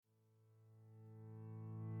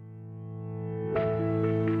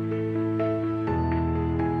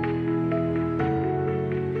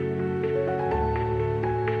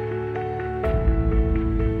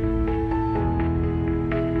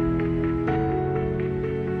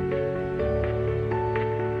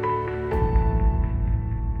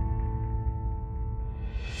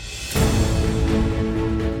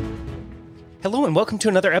Hello and welcome to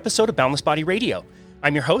another episode of Boundless Body Radio.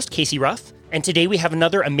 I'm your host, Casey Ruff, and today we have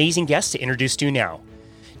another amazing guest to introduce to you now.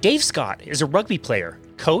 Dave Scott is a rugby player,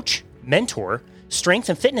 coach, mentor, strength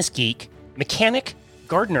and fitness geek, mechanic,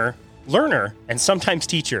 gardener, learner, and sometimes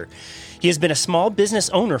teacher. He has been a small business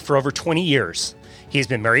owner for over 20 years. He has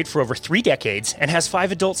been married for over 3 decades and has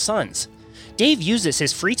 5 adult sons. Dave uses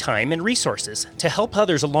his free time and resources to help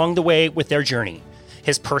others along the way with their journey.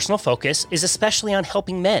 His personal focus is especially on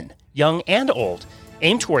helping men, young and old,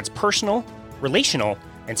 aim towards personal, relational,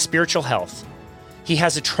 and spiritual health. He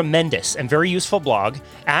has a tremendous and very useful blog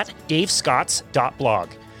at davescotts.blog.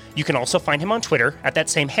 You can also find him on Twitter at that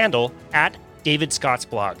same handle, at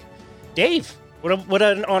davidscottsblog. Dave, what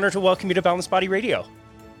an honor to welcome you to Boundless Body Radio.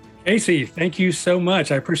 Casey, thank you so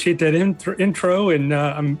much. I appreciate that intro, and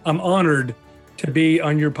I'm honored to be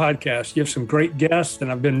on your podcast. You have some great guests, and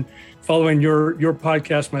I've been following your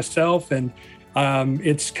podcast myself, and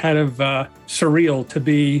it's kind of surreal to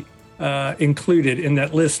be included in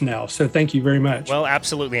that list now. So thank you very much. Well,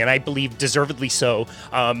 absolutely. And I believe deservedly so.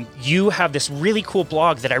 You have this really cool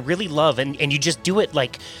blog that I really love, and you just do it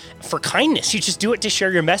like for kindness. You just do it to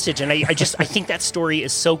share your message. And I think that story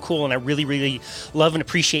is so cool. And I really, really love and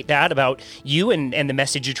appreciate that about you and the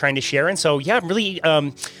message you're trying to share. And so, yeah, I'm really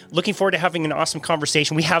looking forward to having an awesome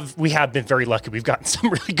conversation. We have been very lucky. We've gotten some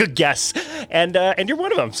really good guests, and you're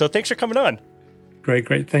one of them. So thanks for coming on.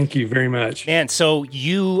 Great. Thank you very much. Man, so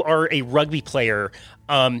you are a rugby player,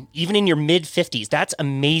 even in your mid-50s. That's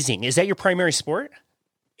amazing. Is that your primary sport?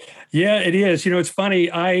 Yeah, it is. You know, it's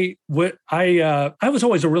funny. I was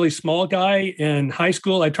always a really small guy in high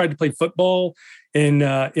school. I tried to play football in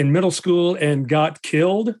middle school and got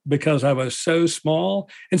killed because I was so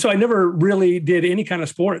small. And so I never really did any kind of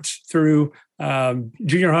sports through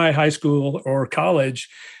junior high, high school, or college.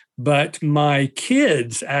 But my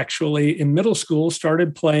kids actually in middle school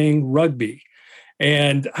started playing rugby.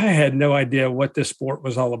 And I had no idea what this sport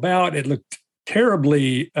was all about. It looked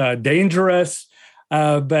terribly dangerous.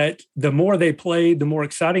 But the more they played, the more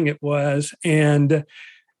exciting it was. And,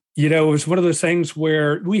 you know, it was one of those things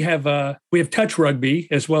where we have touch rugby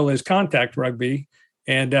as well as contact rugby.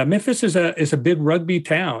 And Memphis is a big rugby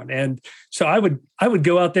town. And so I would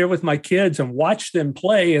go out there with my kids and watch them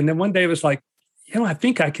play. And then one day it was like, you know, I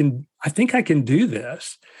think I can do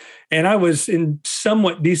this. And I was in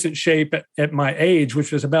somewhat decent shape at my age,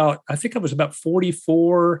 which was I think I was about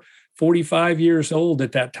 44, 45 years old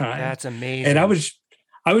at that time. That's amazing. And I was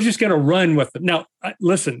just going to run with them. Now,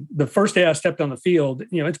 listen, the first day I stepped on the field,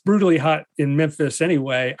 you know, it's brutally hot in Memphis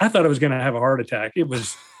anyway. I thought I was going to have a heart attack.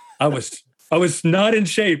 I was not in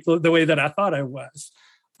shape the way that I thought I was.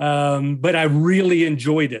 But I really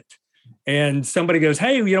enjoyed it. And somebody goes,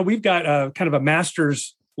 hey, you know, we've got a kind of a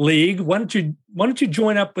masters league. Why don't you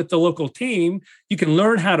join up with the local team? You can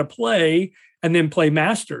learn how to play and then play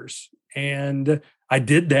masters. And I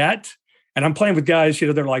did that. And I'm playing with guys, you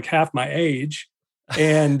know, they're like half my age.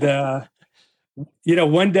 And, you know,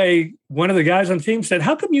 one day, one of the guys on the team said,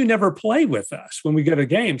 how come you never play with us when we go to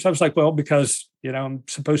games? I was like, well, because, you know, I'm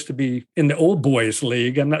supposed to be in the old boys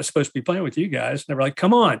league. I'm not supposed to be playing with you guys. And they were like,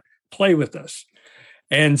 come on, play with us.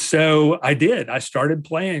 And so I did. I started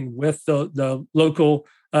playing with the local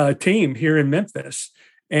team here in Memphis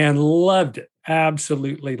and loved it.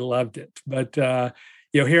 Absolutely loved it. But,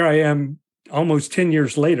 you know, here I am almost 10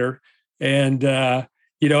 years later. And,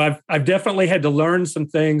 you know, I've definitely had to learn some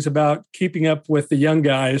things about keeping up with the young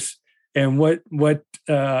guys and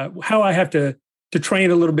how I have to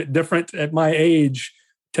train a little bit different at my age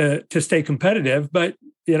to stay competitive. But,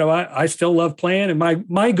 you know, I still love playing. And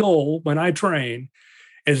my goal when I train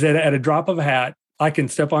is that at a drop of a hat, I can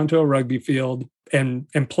step onto a rugby field and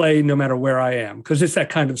play no matter where I am, because it's that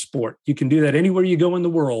kind of sport. You can do that anywhere you go in the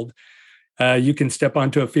world. You can step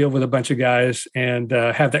onto a field with a bunch of guys and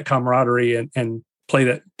have that camaraderie and play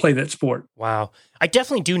that sport. Wow. I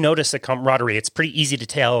definitely do notice the camaraderie. It's pretty easy to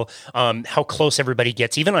tell how close everybody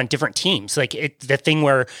gets, even on different teams. Like the thing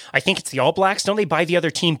where I think it's the All Blacks, don't they buy the other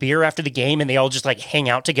team beer after the game and they all just like hang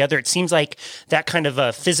out together? It seems like that kind of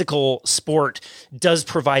a physical sport does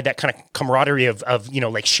provide that kind of camaraderie of you know,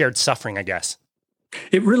 like shared suffering, I guess.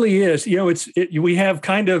 It really is. You know, we have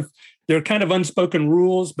there are kind of unspoken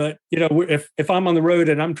rules, but you know, if I'm on the road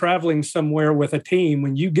and I'm traveling somewhere with a team,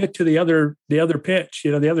 when you get to the other pitch,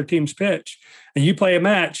 you know, the other team's pitch, and you play a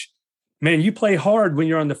match, man, you play hard when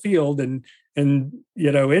you're on the field, and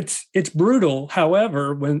you know, it's brutal.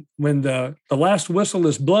 However, when the last whistle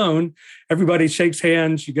is blown, everybody shakes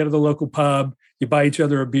hands. You go to the local pub, you buy each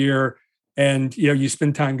other a beer, and you know, you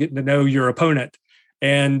spend time getting to know your opponent,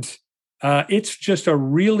 and it's just a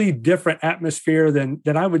really different atmosphere than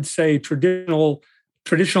I would say traditional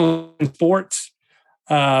sports.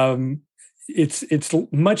 it's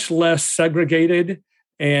much less segregated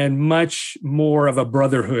and much more of a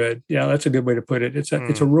brotherhood. Yeah, that's a good way to put it. It's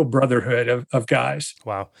a real brotherhood of guys.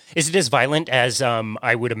 Wow. Is it as violent as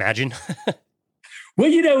I would imagine? Well,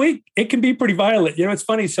 it can be pretty violent. It's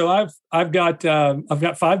funny. So I've got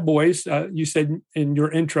 5 boys. You said in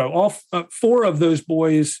your intro, all 4 of those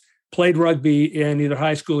boys played rugby in either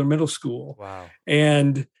high school or middle school. Wow.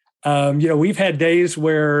 And we've had days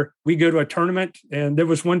where we go to a tournament, and there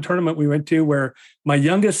was one tournament we went to where my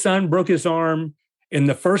youngest son broke his arm in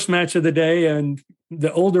the first match of the day, and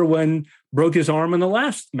the older one broke his arm in the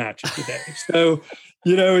last match of the day. So,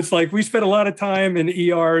 it's like we spent a lot of time in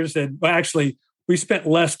ERs, and actually we spent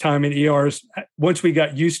less time in ERs once we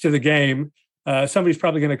got used to the game. Somebody's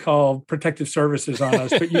probably going to call protective services on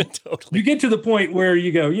us, but you get to the point where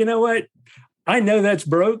you go, you know what? I know that's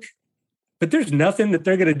broke, but there's nothing that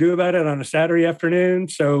they're going to do about it on a Saturday afternoon.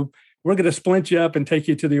 So we're going to splint you up and take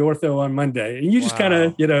you to the ortho on Monday. And you just kind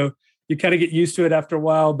of, you kind of get used to it after a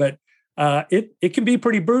while, but it can be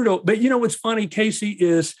pretty brutal. But what's funny, Casey,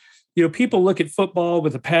 is, people look at football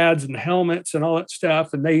with the pads and the helmets and all that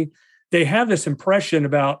stuff, and they have this impression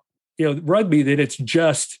about, rugby, that it's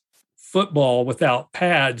just football without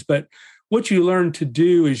pads. But what you learn to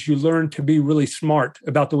do is you learn to be really smart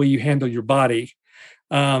about the way you handle your body.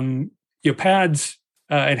 Your pads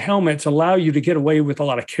and helmets allow you to get away with a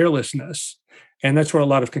lot of carelessness. And that's where a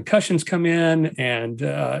lot of concussions come in, and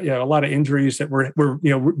a lot of injuries that we're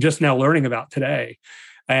just now learning about today.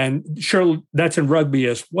 And sure, that's in rugby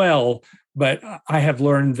as well. But I have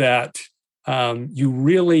learned that you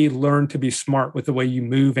really learn to be smart with the way you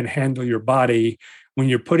move and handle your body when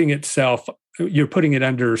you're putting it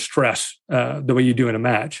under stress, the way you do in a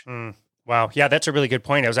match. Wow. Yeah, that's a really good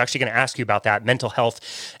point. I was actually going to ask you about that mental health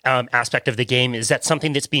aspect of the game. Is that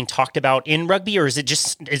something that's being talked about in rugby, or is it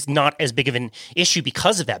just is not as big of an issue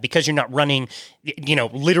because of that? Because you're not running,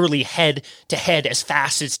 literally head to head as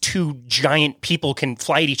fast as 2 giant people can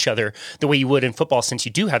fly at each other the way you would in football, since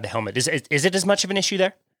you do have the helmet. Is it as much of an issue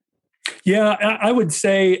there? Yeah, I would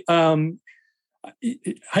say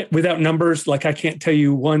without numbers, like I can't tell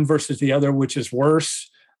you one versus the other, which is worse.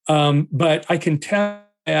 But I can tell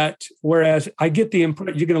that, whereas I get the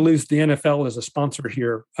impression you're going to lose the NFL as a sponsor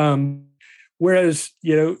here. Whereas,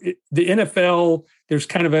 the NFL,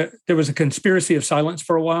 there was a conspiracy of silence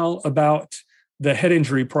for a while about the head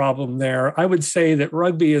injury problem there. I would say that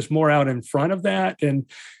rugby is more out in front of that. And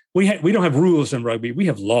we don't have rules in rugby. We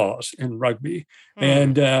have laws in rugby.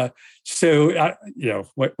 And so,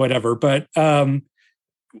 whatever. But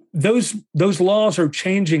those laws are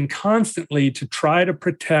changing constantly to try to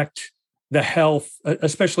protect the health,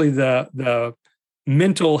 especially the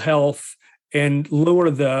mental health, and lower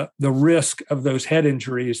the risk of those head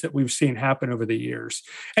injuries that we've seen happen over the years.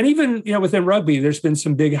 And even, within rugby, there's been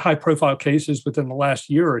some big high profile cases within the last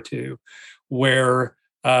year or two where,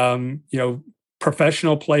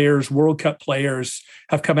 professional players, World Cup players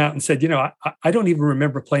have come out and said, I don't even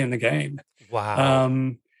remember playing the game.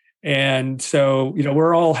 Wow. And so,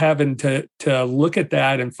 we're all having to look at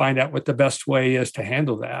that and find out what the best way is to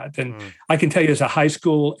handle that. And I can tell you, as a high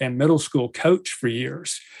school and middle school coach for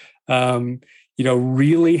years,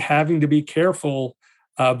 really having to be careful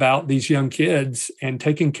about these young kids and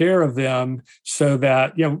taking care of them so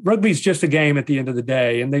that, rugby's just a game at the end of the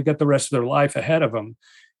day, and they've got the rest of their life ahead of them.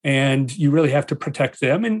 And you really have to protect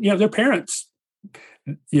them and, their parents.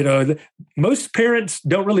 Most parents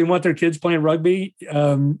don't really want their kids playing rugby.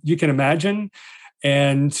 You can imagine.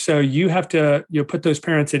 And so you have to, put those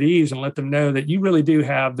parents at ease and let them know that you really do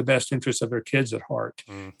have the best interests of their kids at heart.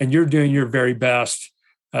 And you're doing your very best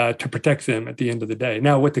to protect them at the end of the day.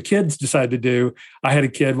 Now, what the kids decide to do, I had a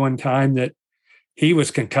kid one time that he was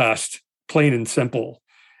concussed, plain and simple,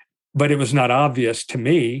 but it was not obvious to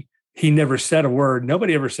me. He never said a word.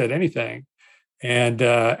 Nobody ever said anything. And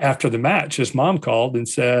after the match, his mom called and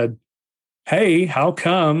said, "Hey, how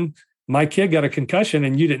come my kid got a concussion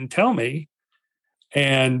and you didn't tell me?"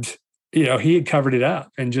 And, he had covered it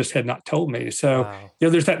up and just had not told me. So, Wow.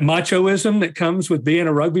 There's that machoism that comes with being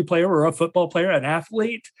a rugby player or a football player, an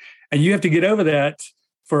athlete. And you have to get over that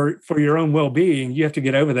for your own well-being. You have to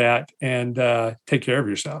get over that and take care of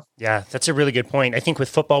yourself. Yeah, that's a really good point. I think with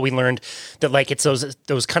football, we learned that it's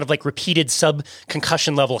those kind of repeated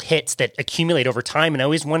sub-concussion level hits that accumulate over time. And I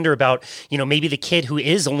always wonder about, maybe the kid who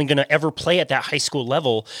is only going to ever play at that high school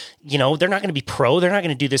level, they're not going to be pro. They're not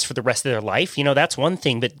going to do this for the rest of their life. That's one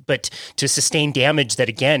thing. But to sustain damage that,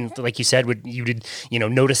 again, like you said, would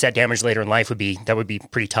notice that damage later in life would be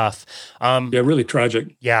pretty tough. Yeah, really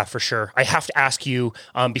tragic. Yeah, for sure. I have to ask you,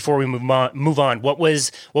 before we move on, what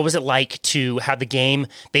was it like to have the game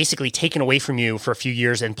basically taken away from you for a few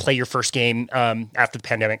years and play your first game after the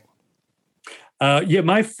pandemic?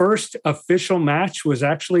 My first official match was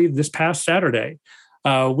actually this past Saturday.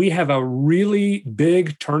 We have a really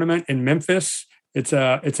big tournament in Memphis. It's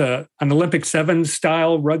an Olympic Sevens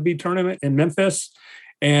style rugby tournament in Memphis,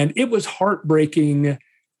 and it was heartbreaking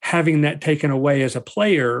having that taken away as a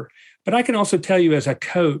player. But I can also tell you as a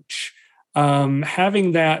coach,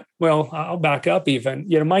 having that. Well, I'll back up even.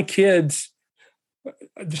 My kids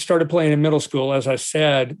started playing in middle school, as I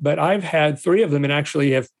said, but I've had 3 of them and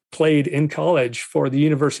actually have played in college for the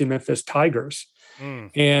University of Memphis Tigers.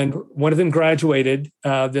 And one of them graduated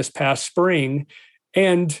this past spring.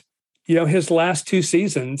 And, his last 2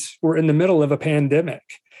 seasons were in the middle of a pandemic.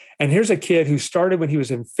 And here's a kid who started when he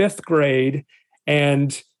was in 5th grade.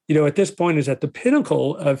 And, at this point is at the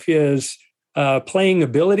pinnacle of his playing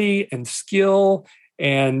ability and skill.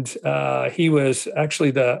 And he was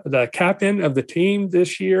actually the captain of the team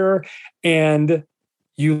this year. And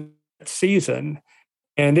season.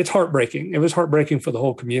 And it's heartbreaking. It was heartbreaking for the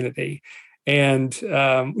whole community. And,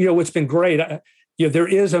 what's been great, there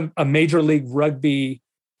is a Major League Rugby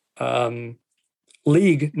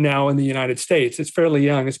league now in the United States. It's fairly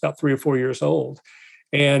young. It's about 3 or 4 years old.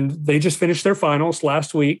 And they just finished their finals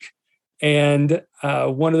last week. And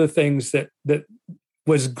one of the things that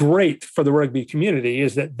was great for the rugby community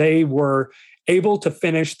is that they were able to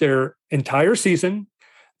finish their entire season.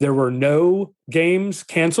 There were no games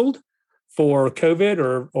canceled for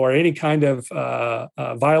COVID or any kind of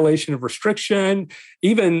violation of restriction.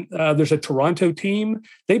 Even there's a Toronto team.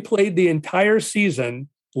 They played the entire season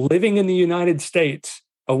living in the United States,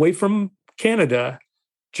 away from Canada,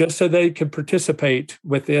 just so they could participate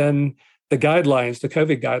within the guidelines, the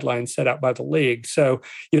COVID guidelines set out by the league. So,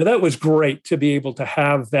 that was great to be able to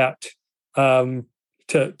have that to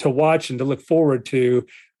watch and to look forward to.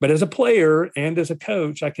 But as a player and as a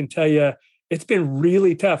coach, I can tell you it's been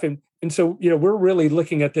really tough. And so, we're really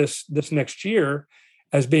looking at this next year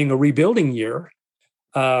as being a rebuilding year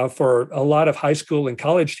for a lot of high school and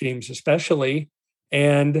college teams, especially.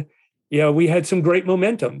 And, we had some great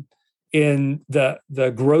momentum in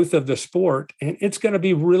the growth of the sport. And it's going to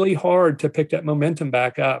be really hard to pick that momentum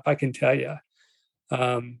back up, I can tell you.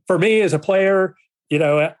 For me as a player,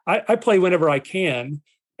 I play whenever I can.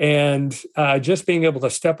 And just being able to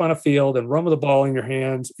step on a field and run with the ball in your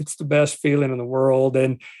hands, it's the best feeling in the world.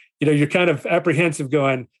 And, you're kind of apprehensive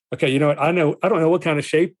going, okay, I don't know what kind of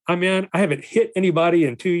shape I'm in. I haven't hit anybody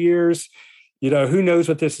in 2 years. Who knows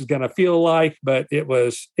what this is going to feel like, but it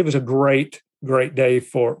was a great day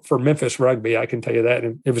for Memphis rugby. I can tell you that.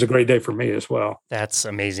 And it was a great day for me as well. That's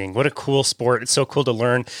amazing. What a cool sport. It's so cool to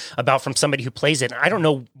learn about from somebody who plays it. I don't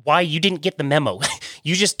know why you didn't get the memo.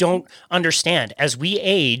 You just don't understand. As we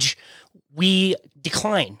age, we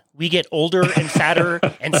decline. We get older and fatter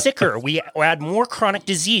and sicker. We add more chronic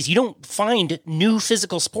disease. You don't find new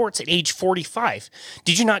physical sports at age 45.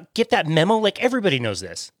 Did you not get that memo? Like, everybody knows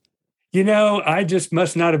this. I just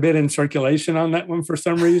must not have been in circulation on that one for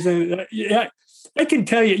some reason. Yeah, I can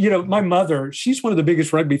tell you, my mother, she's one of the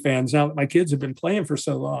biggest rugby fans now that my kids have been playing for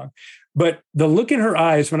so long. But the look in her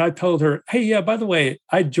eyes when I told her, hey, yeah, by the way,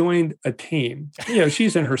 I joined a team.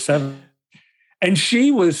 She's in her 70s.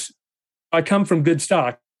 And I come from good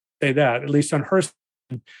stock, say that, at least on her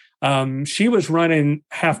side. She was running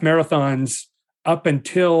half marathons up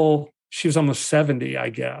until she was almost 70, I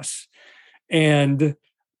guess.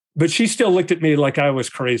 But she still looked at me like I was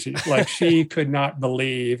crazy, like she could not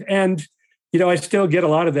believe. And, I still get a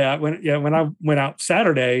lot of that when I went out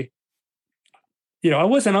Saturday, I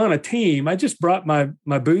wasn't on a team. I just brought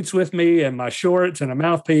my boots with me and my shorts and a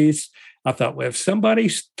mouthpiece. I thought, well, if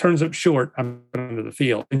somebody turns up short, I'm going into the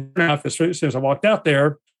field. And as soon as I walked out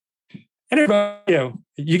there, and everybody,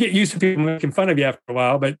 you get used to people making fun of you after a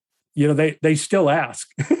while, but, they still ask.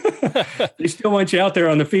 They still want you out there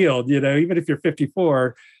on the field, even if you're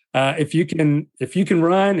 54. If you can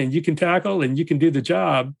run and you can tackle and you can do the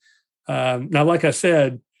job. Now, like I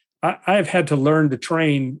said, I've had to learn to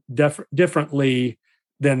train differently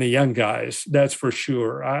than the young guys. That's for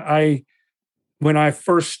sure. When I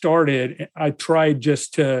first started, I tried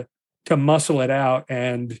just to muscle it out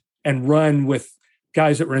and run with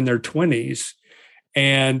guys that were in their 20s.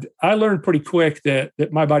 And I learned pretty quick that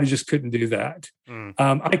my body just couldn't do that.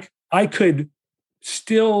 I could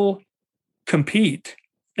still compete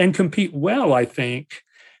and compete well, I think.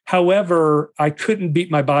 However, I couldn't beat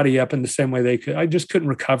my body up in the same way they could. I just couldn't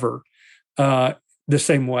recover the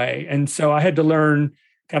same way. And so I had to learn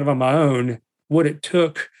kind of on my own what it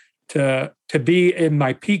took to be in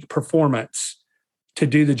my peak performance to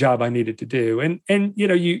do the job I needed to do. And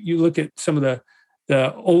you look at some of the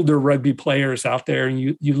older rugby players out there, and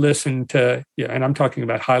you listen to, and I'm talking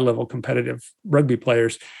about high level competitive rugby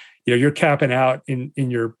players. You're capping out in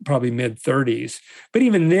your probably mid 30s, but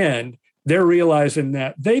even then, they're realizing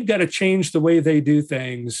that they've got to change the way they do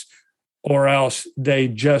things, or else they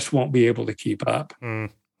just won't be able to keep up.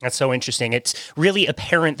 That's so interesting. It's really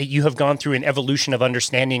apparent that you have gone through an evolution of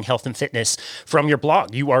understanding health and fitness from your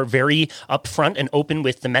blog. You are very upfront and open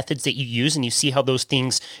with the methods that you use, and you see how those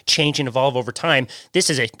things change and evolve over time. This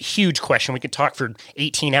is a huge question. We could talk for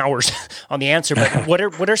 18 hours on the answer, but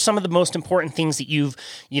what are some of the most important things that you've,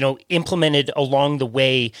 implemented along the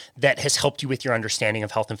way that has helped you with your understanding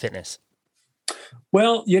of health and fitness?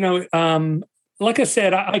 Well, like I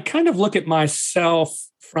said, I kind of look at myself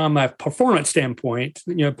from a performance standpoint,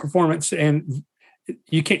 performance, and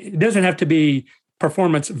it doesn't have to be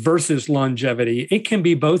performance versus longevity. It can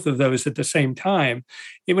be both of those at the same time.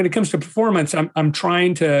 And when it comes to performance, I'm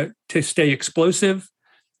trying to stay explosive.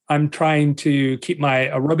 I'm trying to keep my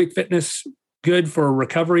aerobic fitness good for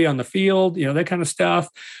recovery on the field, that kind of stuff.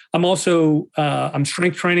 I'm also, I'm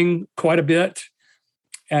strength training quite a bit.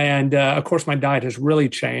 And of course, my diet has really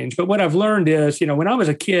changed. But what I've learned is, when I was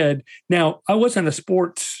a kid, now I wasn't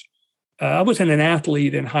I wasn't an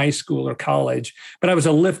athlete in high school or college, but I was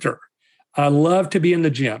a lifter. I loved to be in the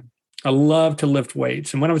gym. I loved to lift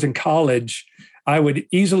weights. And when I was in college, I would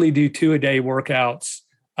easily do 2-a-day workouts.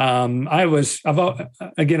 I've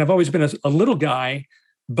always been a little guy,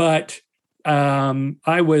 but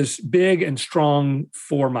I was big and strong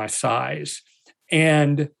for my size.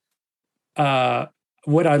 And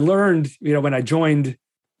what I learned, when I joined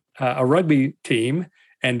a rugby team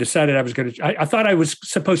and decided I was going to, I thought I was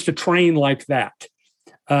supposed to train like that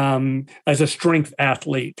as a strength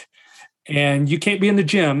athlete. And you can't be in the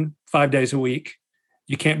gym 5 days a week.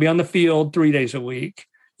 You can't be on the field 3 days a week.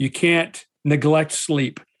 You can't neglect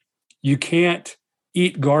sleep. You can't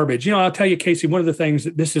eat garbage. I'll tell you, Casey, one of the things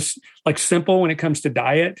that this is like simple when it comes to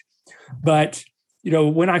diet, but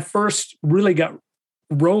when I first really got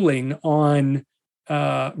rolling on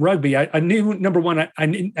rugby, I knew, number one, I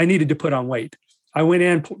needed to put on weight. I went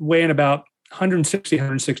in weighing about 160,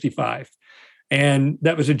 165. And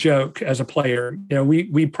that was a joke as a player.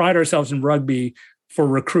 We pride ourselves in rugby for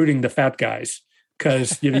recruiting the fat guys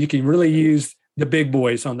because, you can really use the big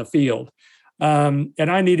boys on the field. And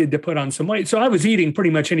I needed to put on some weight. So I was eating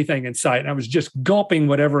pretty much anything in sight. And I was just gulping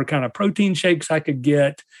whatever kind of protein shakes I could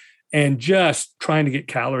get and just trying to get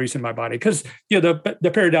calories in my body. Because,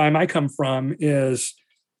 the paradigm I come from is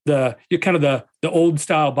the old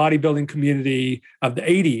style bodybuilding community of the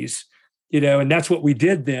 80s, and that's what we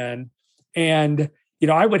did then. And,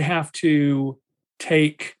 I would have to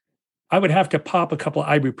pop a couple of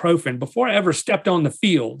ibuprofen before I ever stepped on the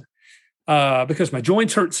field because my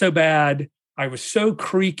joints hurt so bad. I was so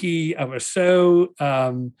creaky. I was so,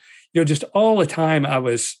 just all the time I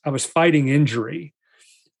was fighting injury.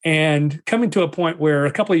 And coming to a point where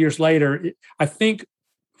a couple of years later, I think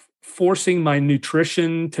forcing my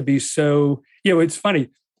nutrition to be so, it's funny.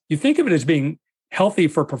 You think of it as being healthy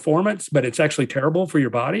for performance, but it's actually terrible for your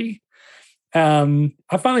body.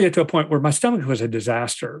 I finally got to a point where my stomach was a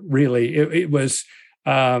disaster, really. It was,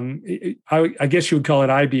 I guess you would call it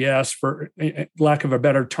IBS for lack of a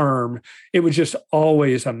better term. It was just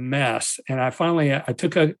always a mess. And I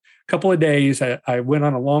took a couple of days. I went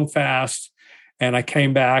on a long fast and I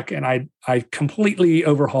came back and I completely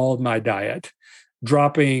overhauled my diet,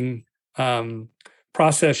 dropping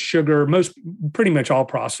processed sugar, pretty much all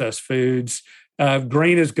processed foods.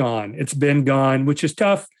 Grain is gone. It's been gone, which is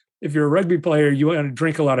tough. If you're a rugby player, you want to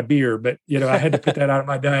drink a lot of beer, but I had to put that out of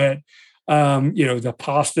my diet. The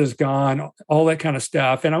pasta's gone, all that kind of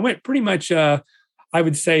stuff. And I went pretty much, I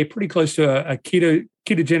would say pretty close to a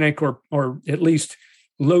ketogenic or at least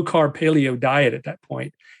low carb paleo diet at that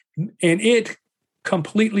point. And it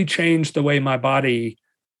completely changed the way my body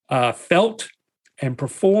felt and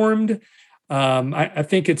performed. I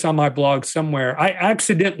think it's on my blog somewhere. I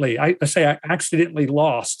accidentally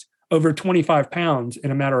lost over 25 pounds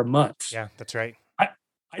in a matter of months. Yeah, that's right. I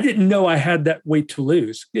didn't know I had that weight to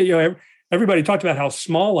lose. Everybody talked about how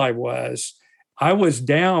small I was. I was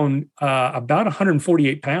down about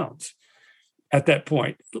 148 pounds at that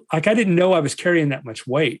point. Like I didn't know I was carrying that much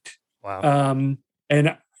weight. Wow.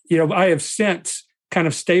 And I have since kind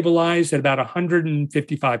of stabilized at about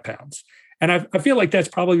 155 pounds. And I feel like that's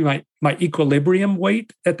probably my equilibrium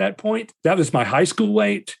weight at that point. That was my high school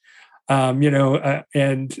weight. I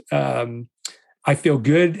feel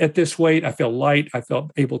good at this weight. I feel light. I feel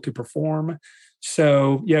able to perform.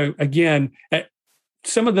 So, again,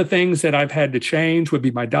 some of the things that I've had to change would be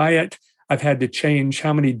my diet. I've had to change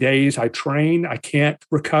how many days I train. I can't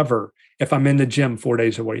recover if I'm in the gym 4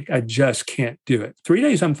 days a week. I just can't do it. 3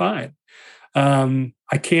 days, I'm fine.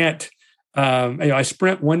 I can't, I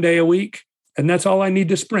sprint 1 day a week, and that's all I need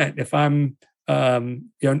to sprint. If I'm,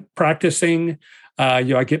 practicing,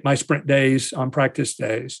 I get my sprint days on practice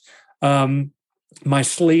days. My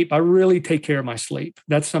sleep, I really take care of my sleep.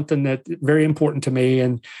 That's something that's very important to me.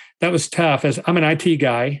 And that was tough as I'm an IT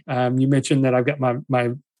guy. You mentioned that I've got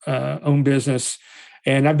my own business,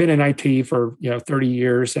 and I've been in IT for 30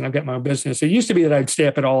 years, and I've got my own business. It used to be that I'd stay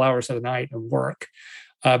up at all hours of the night and work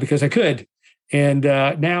because I could. And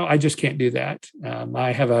now I just can't do that.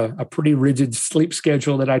 I have a pretty rigid sleep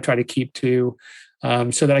schedule that I try to keep to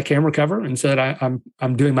so that I can recover and so that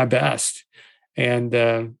I'm doing my best. And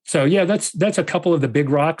that's a couple of the big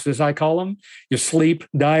rocks, as I call them: your sleep,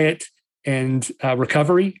 diet, and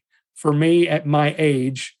recovery. For me, at my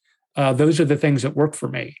age, those are the things that work for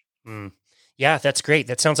me. Mm. Yeah, that's great.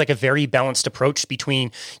 That sounds like a very balanced approach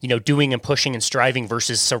between, doing and pushing and striving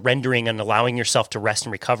versus surrendering and allowing yourself to rest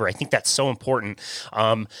and recover. I think that's so important.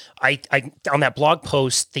 I on that blog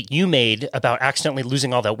post that you made about accidentally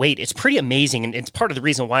losing all that weight, it's pretty amazing. And it's part of the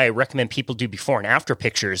reason why I recommend people do before and after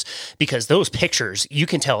pictures, because those pictures, you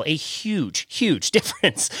can tell a huge, huge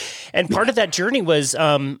difference. And part of that journey was,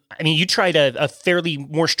 you tried a fairly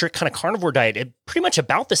more strict kind of carnivore diet at pretty much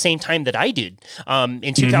about the same time that I did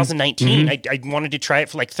in 2019. Mm-hmm. I wanted to try it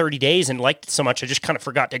for like 30 days and liked it so much, I just kind of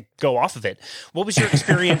forgot to go off of it. What was your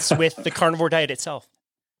experience with the carnivore diet itself?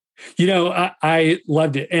 I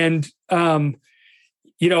loved it. And,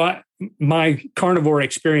 my carnivore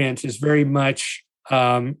experience is very much,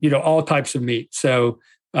 all types of meat. So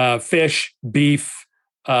fish, beef,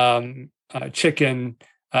 chicken,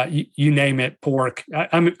 you name it, pork.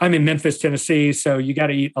 I'm in Memphis, Tennessee, so you got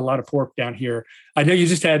to eat a lot of pork down here. I know you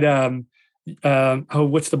just had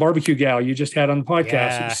what's the barbecue gal you just had on the podcast?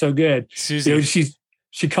 Yeah. It was so good. Susie.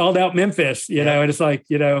 She called out Memphis, and it's like,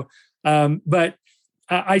 but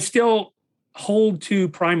I still hold to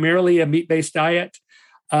primarily a meat-based diet.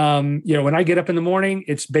 When I get up in the morning,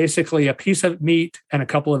 it's basically a piece of meat and a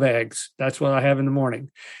couple of eggs. That's what I have in the morning.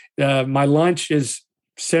 My lunch is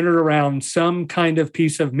centered around some kind of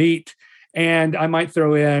piece of meat, and I might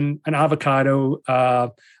throw in an avocado,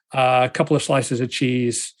 a couple of slices of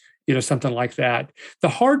cheese, something like that. The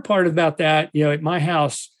hard part about that, at my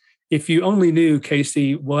house, if you only knew,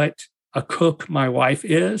 Casey, what a cook my wife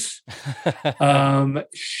is,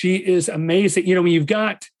 she is amazing. When you've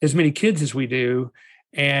got as many kids as we do,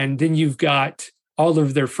 and then you've got all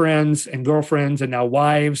of their friends and girlfriends and now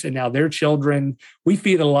wives and now their children, we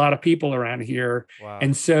feed a lot of people around here. Wow.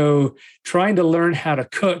 And so trying to learn how to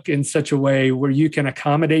cook in such a way where you can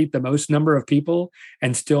accommodate the most number of people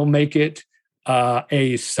and still make it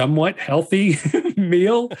a somewhat healthy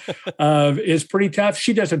meal is pretty tough.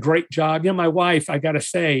 She does a great job. My wife, I got to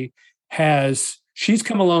say, she's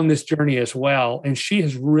come along this journey as well. And she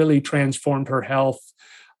has really transformed her health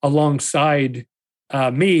alongside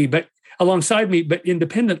me, but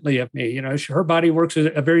independently of me. Her body works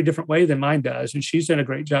a very different way than mine does. And she's done a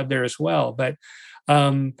great job there as well. But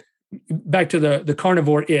back to the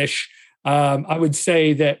carnivore-ish, I would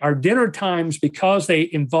say that our dinner times, because they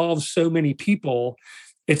involve so many people,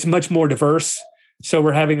 it's much more diverse. So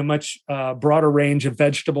we're having a much broader range of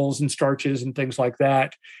vegetables and starches and things like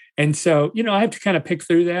that. And so, I have to kind of pick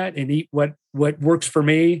through that and eat what works for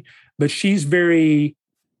me. But she's very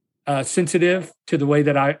sensitive to the way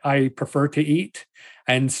that I prefer to eat.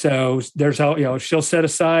 And so she'll set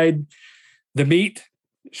aside the meat.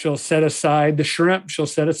 She'll set aside the shrimp. She'll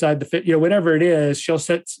set aside the fish, whatever it is, she'll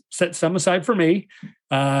set some aside for me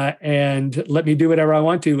and let me do whatever I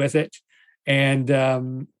want to with it. And,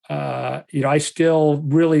 I still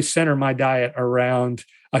really center my diet around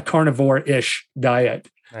a carnivore-ish diet.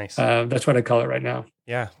 Nice. That's what I call it right now.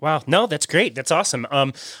 Yeah. Wow. No, that's great. That's awesome.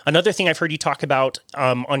 Another thing I've heard you talk about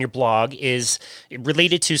on your blog is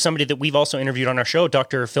related to somebody that we've also interviewed on our show,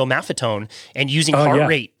 Dr. Phil Maffetone, and using heart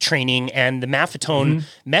rate training and the Maffetone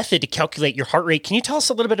method to calculate your heart rate. Can you tell us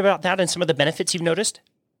a little bit about that and some of the benefits you've noticed?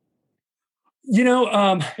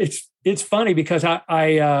 It's funny because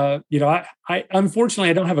I unfortunately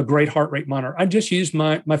I don't have a great heart rate monitor. I just use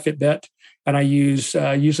my Fitbit, and I use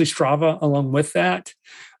usually Strava along with that.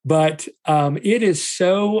 But it is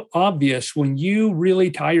so obvious when you really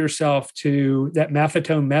tie yourself to that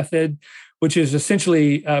Maffetone method, which is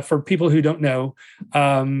essentially, for people who don't know,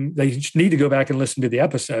 they need to go back and listen to the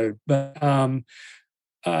episode. But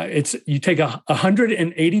you take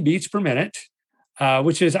 180 beats per minute.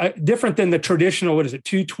 which is different than the traditional, what is it,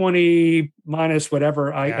 220 minus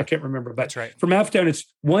whatever, I can't remember. But that's right. For Maffetone, it's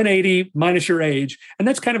 180 minus your age. And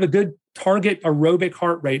that's kind of a good target aerobic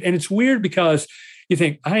heart rate. And it's weird because you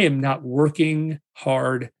think, I am not working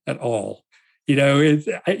hard at all.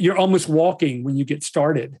 You're almost walking when you get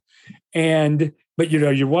started. But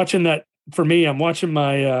you're watching that. For me, I'm watching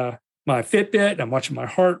my Fitbit, I'm watching my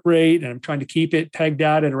heart rate, and I'm trying to keep it pegged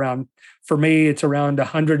out at around, for me, it's around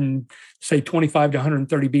 25 to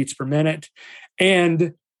 130 beats per minute.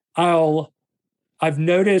 And I've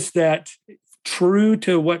noticed that, true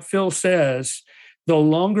to what Phil says, the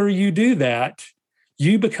longer you do that,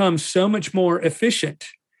 you become so much more efficient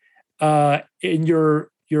in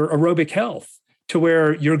your aerobic health, to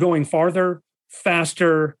where you're going farther,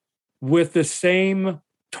 faster, with the same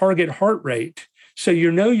target heart rate. So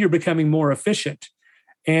you're becoming more efficient.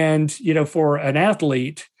 And for an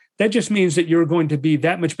athlete, that just means that you're going to be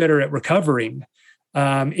that much better at recovering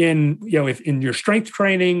in your strength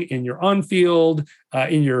training, in your on field,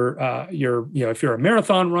 in your if you're a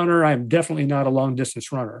marathon runner. I'm definitely not a long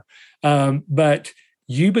distance runner, but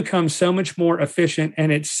you become so much more efficient,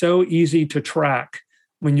 and it's so easy to track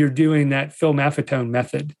when you're doing that Phil Maffetone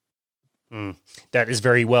method. That is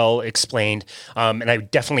very well explained. And I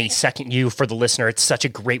definitely second you for the listener. It's such a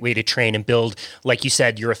great way to train and build, like you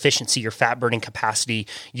said, your efficiency, your fat burning capacity.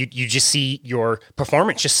 You just see your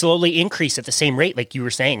performance just slowly increase at the same rate, like you were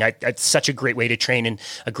saying. It's such a great way to train and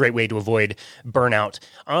a great way to avoid burnout.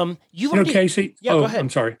 Casey. Yeah, go ahead. I'm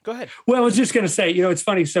sorry. Go ahead. Well, I was just going to say, it's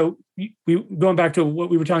funny. So going back to what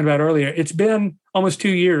we were talking about earlier, it's been almost 2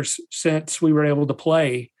 years since we were able to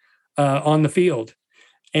play on the field.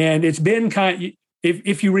 And it's been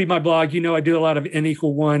if you read my blog, I do a lot of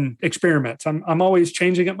N=1 experiments. I'm always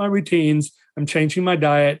changing up my routines. I'm changing my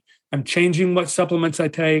diet. I'm changing what supplements I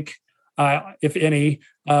take, if any.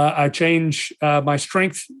 I change my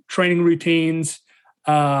strength training routines.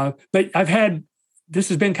 But this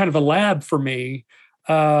has been kind of a lab for me,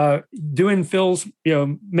 doing Phil's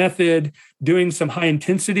method, doing some high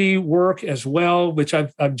intensity work as well, which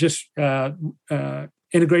I've just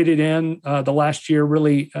integrated in the last year,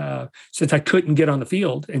 really, since I couldn't get on the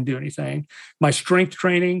field and do anything, my strength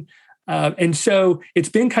training. And so it's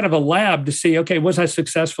been kind of a lab to see, okay, was I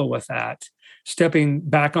successful with that, stepping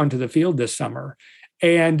back onto the field this summer?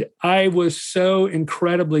 And I was so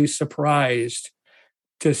incredibly surprised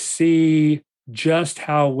to see just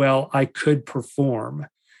how well I could perform.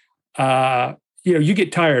 You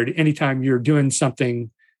get tired anytime you're doing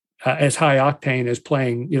something as high octane as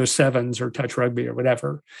playing, sevens or touch rugby or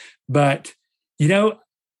whatever. But,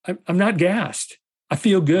 I'm not gassed. I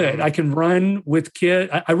feel good. I can run with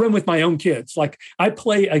kids. I run with my own kids. Like, I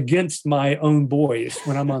play against my own boys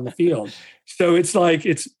when I'm on the field. So it's like,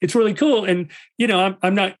 it's really cool. And,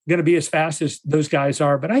 I'm not going to be as fast as those guys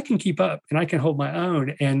are, but I can keep up and I can hold my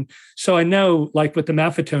own. And so I know, like with the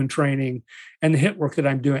Maffetone training and the HIIT work that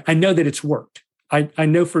I'm doing, I know that it's worked. I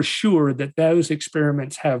know for sure that those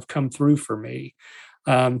experiments have come through for me.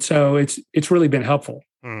 So it's really been helpful.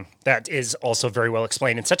 That is also very well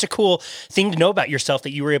explained, and such a cool thing to know about yourself,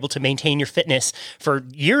 that you were able to maintain your fitness for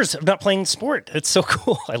years of not playing sport. It's so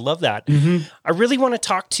cool. I love that. Mm-hmm. I really want to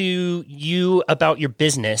talk to you about your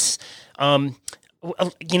business.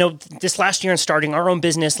 This last year in starting our own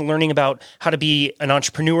business and learning about how to be an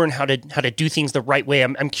entrepreneur and how to do things the right way,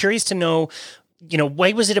 I'm curious to know,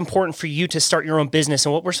 why was it important for you to start your own business,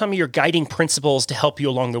 and what were some of your guiding principles to help you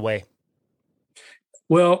along the way?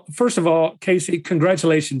 Well, first of all, Casey,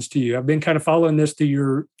 congratulations to you. I've been kind of following this through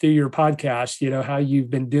your podcast, how you've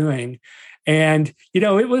been doing. And,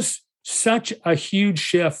 it was such a huge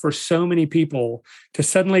shift for so many people to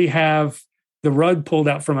suddenly have the rug pulled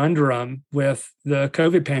out from under them with the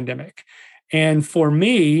COVID pandemic. And for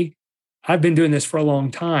me, I've been doing this for a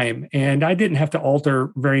long time, and I didn't have to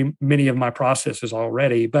alter very many of my processes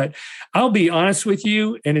already. But I'll be honest with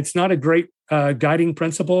you, and it's not a great guiding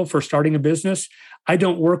principle for starting a business. I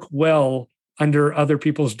don't work well under other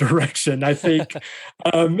people's direction. I think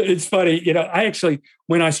it's funny. I actually,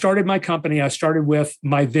 when I started my company, I started with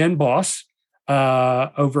my then boss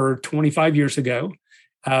over 25 years ago.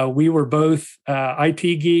 We were both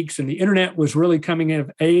IT geeks, and the internet was really coming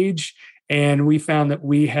of age. And we found that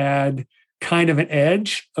we had kind of an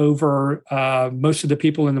edge over most of the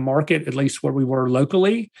people in the market, at least where we were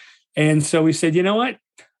locally. And so we said, you know what?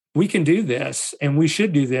 We can do this, and we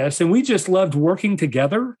should do this. And we just loved working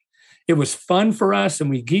together. It was fun for us, and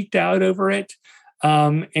we geeked out over it.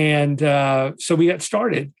 So we got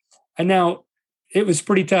started. And now it was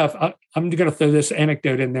pretty tough. I'm going to throw this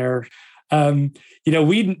anecdote in there.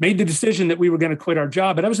 We made the decision that we were going to quit our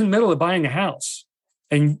job, but I was in the middle of buying a house.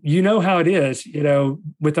 And you know how it is,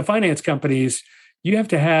 with the finance companies, you have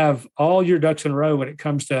to have all your ducks in a row when it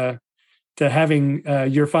comes to having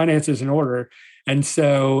your finances in order. And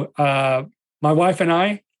so my wife and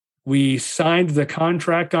I, we signed the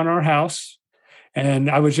contract on our house,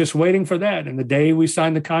 and I was just waiting for that. And the day we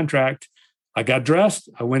signed the contract, I got dressed,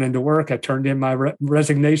 I went into work, I turned in my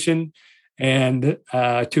resignation, and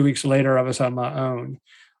 2 weeks later, I was on my own.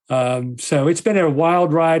 So it's been a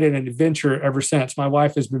wild ride and an adventure ever since. My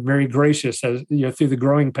wife has been very gracious, as through the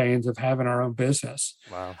growing pains of having our own business.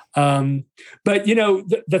 Wow. But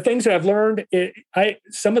the things that I've learned,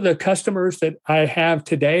 some of the customers that I have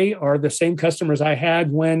today are the same customers I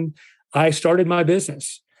had when I started my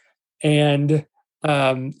business, and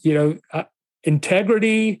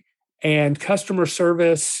integrity and customer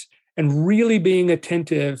service and really being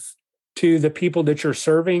attentive to the people that you're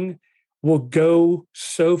serving will go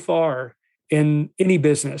so far in any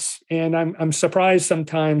business. And I'm surprised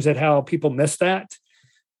sometimes at how people miss that.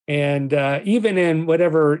 And even in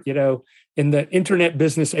whatever, in the internet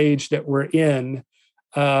business age that we're in,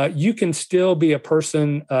 you can still be a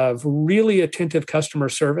person of really attentive customer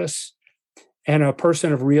service and a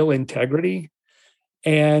person of real integrity.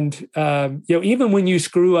 And, even when you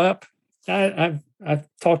screw up, I've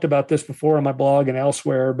talked about this before on my blog and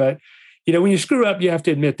elsewhere, but when you screw up, you have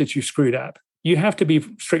to admit that you screwed up. You have to be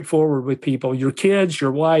straightforward with people, your kids,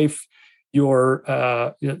 your wife,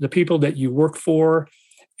 the people that you work for.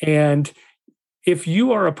 And if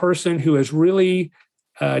you are a person who has really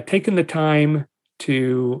taken the time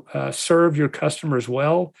to serve your customers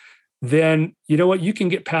well, then you know what, you can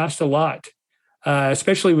get past a lot,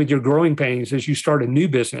 especially with your growing pains as you start a new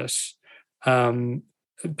business.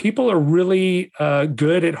 People are really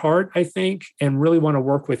good at heart, I think, and really want to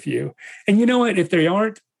work with you. And you know what? If they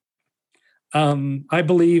aren't, I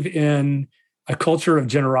believe in a culture of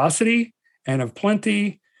generosity and of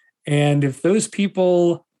plenty. And if those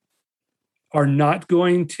people are not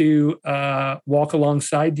going to walk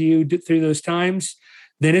alongside you through those times,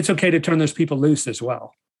 then it's okay to turn those people loose as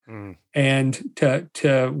well. And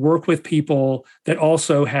to work with people that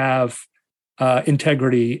also have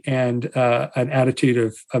integrity and an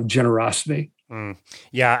attitude of generosity.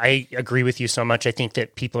 Yeah, I agree with you so much. I think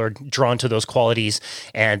that people are drawn to those qualities,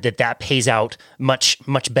 and that pays out much,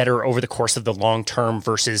 much better over the course of the long term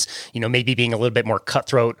versus, maybe being a little bit more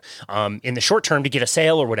cutthroat in the short term to get a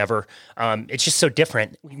sale or whatever. It's just so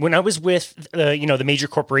different. When I was with, the major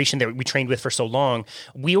corporation that we trained with for so long,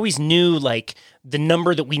 we always knew like the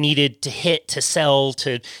number that we needed to hit to sell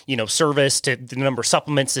to, service, to the number of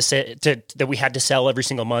supplements that we had to sell every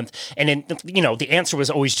single month. And then, the answer was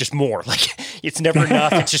always just more. Like, it's never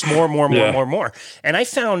enough. It's just more. And I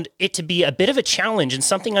found it to be a bit of a challenge and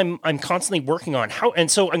something I'm constantly working on. And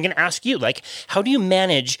so I'm going to ask you, like, how do you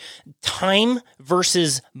manage time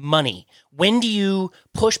versus money? When do you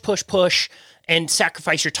push and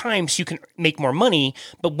sacrifice your time so you can make more money?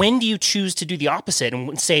 But when do you choose to do the opposite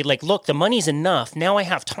and say, like, look, the money's enough. Now I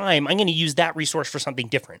have time. I'm going to use that resource for something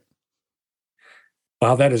different.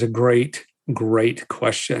 Wow, that is a great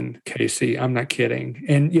question, Casey. I'm not kidding.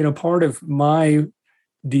 And, part of my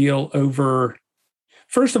deal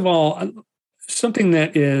first of all, something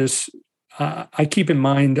that is, I keep in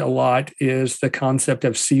mind a lot is the concept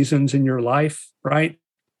of seasons in your life, right?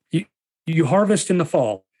 You harvest in the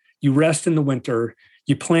fall, you rest in the winter,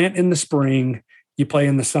 you plant in the spring, you play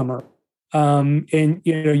in the summer. And,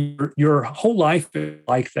 your whole life is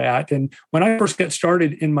like that. And when I first got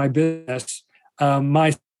started in my business,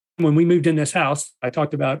 when we moved in this house I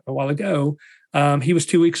talked about a while ago, he was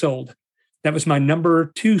 2 weeks old. That was my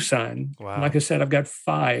number 2 son. Wow. Like I said, I've got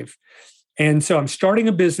 5. And so I'm starting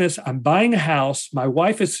a business. I'm buying a house. My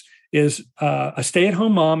wife is a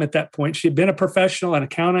stay-at-home mom at that point. She had been a professional, an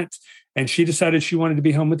accountant, and she decided she wanted to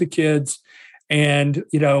be home with the kids. And,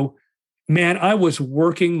 man, I was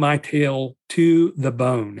working my tail to the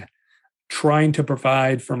bone, trying to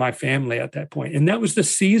provide for my family at that point. And that was the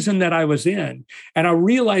season that I was in. And I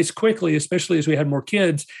realized quickly, especially as we had more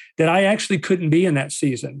kids, that I actually couldn't be in that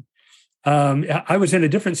season. I was in a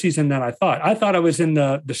different season than I thought. I thought I was in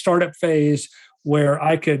the startup phase where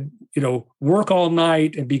I could, work all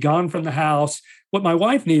night and be gone from the house. What my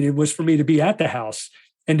wife needed was for me to be at the house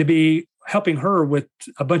and to be helping her with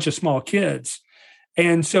a bunch of small kids.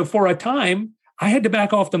 And so for a time, I had to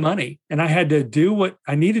back off the money, and I had to do what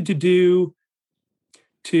I needed to do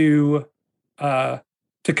to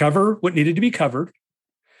cover what needed to be covered.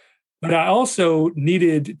 But I also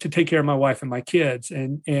needed to take care of my wife and my kids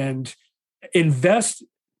and invest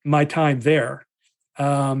my time there.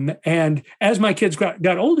 And as my kids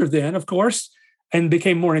got older then, of course, and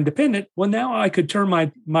became more independent, well, now I could turn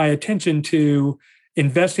my attention to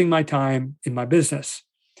investing my time in my business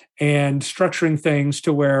and structuring things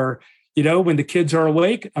to where, when the kids are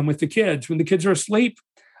awake, I'm with the kids. When the kids are asleep,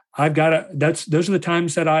 those are the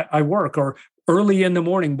times that I work, or early in the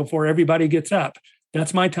morning before everybody gets up.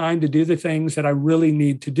 That's my time to do the things that I really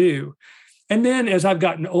need to do. And then as I've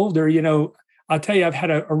gotten older, I'll tell you, I've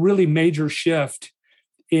had a really major shift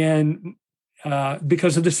in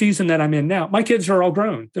because of the season that I'm in now. My kids are all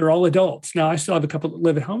grown. They're all adults. Now, I still have a couple that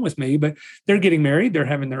live at home with me, but they're getting married. They're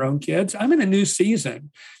having their own kids. I'm in a new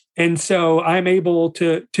season. And so I'm able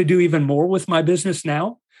to do even more with my business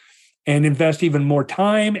now and invest even more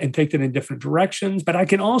time and take it in different directions. But I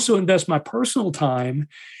can also invest my personal time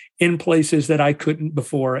in places that I couldn't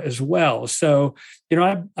before as well. So,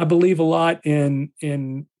 I believe a lot in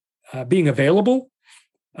being available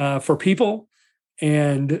for people.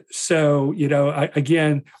 And so,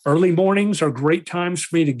 again, early mornings are great times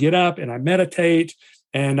for me to get up and I meditate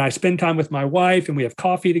and I spend time with my wife and we have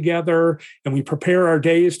coffee together and we prepare our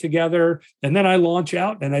days together. And then I launch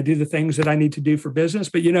out and I do the things that I need to do for business.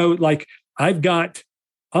 But, I've got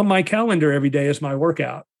on my calendar every day is my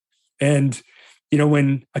workout. And,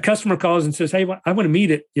 when a customer calls and says, hey, I want to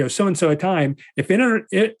meet at, so-and-so a time, if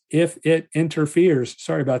it interferes,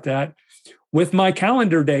 sorry about that, with my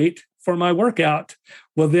calendar date for my workout,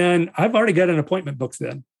 well, then I've already got an appointment booked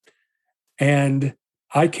then. And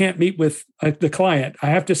I can't meet with the client. I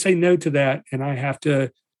have to say no to that. And I have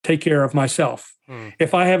to take care of myself.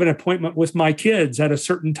 If I have an appointment with my kids at a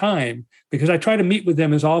certain time, because I try to meet with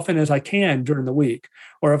them as often as I can during the week,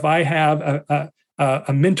 or if I have a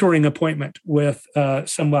mentoring appointment with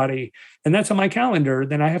somebody and that's on my calendar,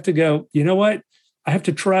 then I have to go, you know what? I have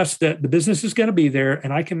to trust that the business is going to be there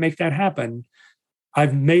and I can make that happen.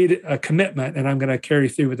 I've made a commitment and I'm going to carry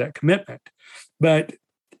through with that commitment. But,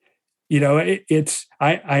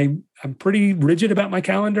 I'm pretty rigid about my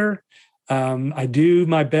calendar. I do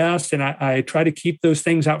my best and I try to keep those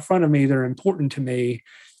things out front of me that are important to me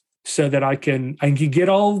so that I can get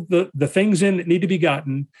all the things in that need to be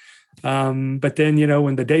gotten. But then,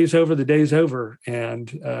 when the day's over, the day's over.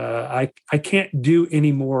 And I can't do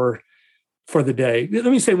any more for the day. Let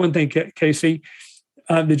me say one thing, Casey.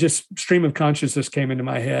 The just stream of consciousness came into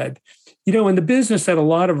my head. In the business that a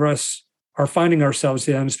lot of us are finding ourselves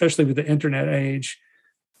in, especially with the internet age,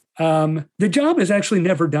 the job is actually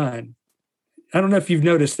never done. I don't know if you've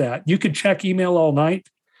noticed that. You could check email all night.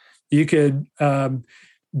 You could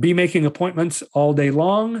be making appointments all day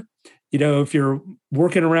long. If you're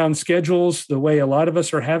working around schedules the way a lot of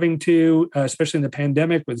us are having to, especially in the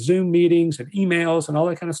pandemic with Zoom meetings and emails and all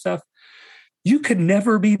that kind of stuff, you could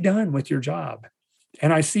never be done with your job.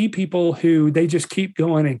 And I see people who they just keep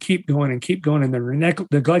going and keep going and keep going, and they're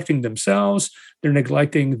neglecting themselves. They're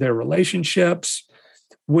neglecting their relationships.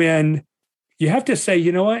 When you have to say,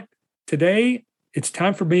 you know what, today it's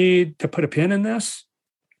time for me to put a pin in this.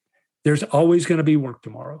 There's always going to be work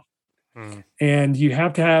tomorrow. And you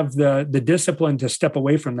have to have the discipline to step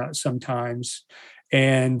away from that sometimes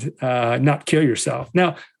and not kill yourself.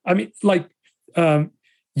 Now, I mean,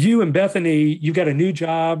 you and Bethany, you got a new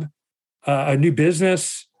job, a new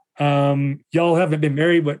business. Y'all haven't been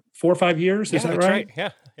married, 4 or 5 years? Is that right?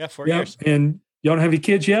 Yeah, 4 years. And y'all don't have any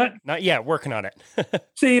kids yet? Not yet. Working on it.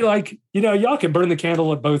 See, y'all can burn the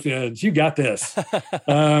candle at both ends. You got this.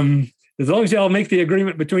 As long as y'all make the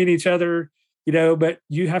agreement between each other, but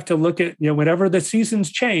you have to look at, whenever the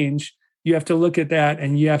seasons change, you have to look at that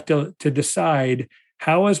and you have to decide,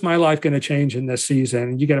 how is my life going to change in this season?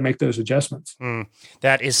 And you got to make those adjustments.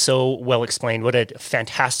 That is so well explained. What a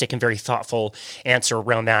fantastic and very thoughtful answer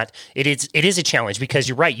around that. It is a challenge because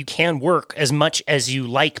you're right. You can work as much as you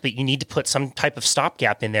like, but you need to put some type of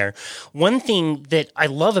stopgap in there. One thing that I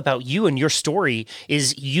love about you and your story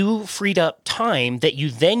is you freed up time that you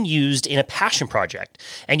then used in a passion project.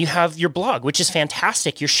 And you have your blog, which is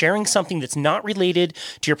fantastic. You're sharing something that's not related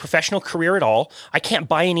to your professional career at all. I can't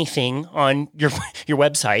buy anything on your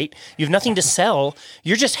website. You have nothing to sell.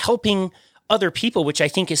 You're just helping other people, which I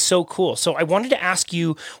think is so cool. So I wanted to ask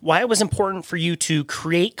you why it was important for you to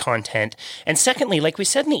create content. And secondly, like we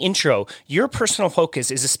said in the intro, your personal focus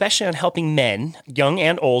is especially on helping men, young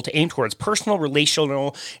and old, to aim towards personal,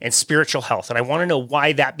 relational, and spiritual health. And I want to know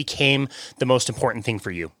why that became the most important thing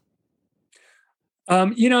for you. There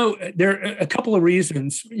are a couple of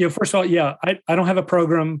reasons. First of all, I don't have a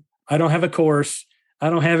program. I don't have a course. I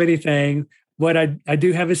don't have anything. What I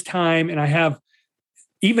do have is time, and I have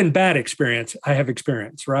even bad experience. I have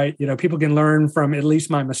experience, right? People can learn from at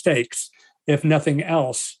least my mistakes, if nothing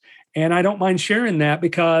else. And I don't mind sharing that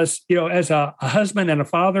because, as a husband and a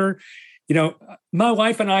father, my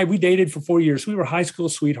wife and I, we dated for 4 years. We were high school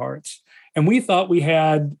sweethearts. and we thought we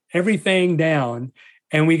had everything down.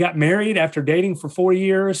 And we got married after dating for 4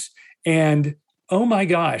 years. And oh my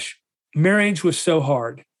gosh, marriage was so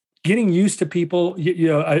hard. Getting used to people,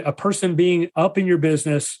 a person being up in your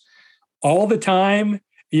business all the time,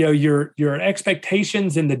 your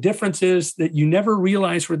expectations and the differences that you never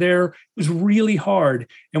realized were there was really hard.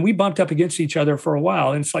 And we bumped up against each other for a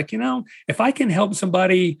while. And it's like, if I can help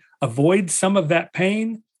somebody avoid some of that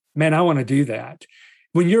pain, man, I want to do that.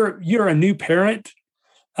 When you're a new parent,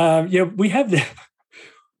 we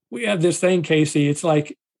have this thing, Casey. It's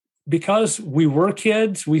like, because we were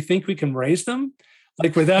kids, we think we can raise them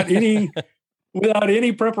like without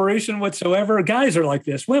any preparation whatsoever. Guys are like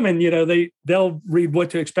this. Women, they'll read What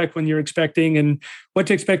to Expect When You're Expecting and What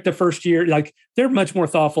to Expect the First Year. Like, they're much more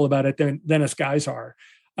thoughtful about it than us guys are.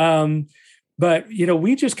 But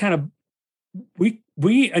we just kind of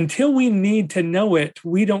we until we need to know it,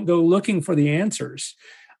 we don't go looking for the answers.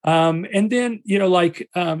 And then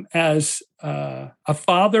as a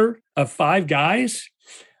father of 5 guys,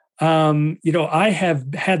 I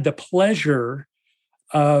have had the pleasure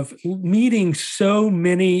of meeting so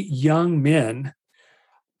many young men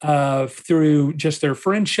through just their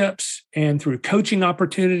friendships and through coaching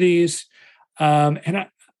opportunities. A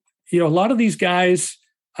lot of these guys,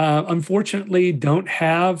 unfortunately, don't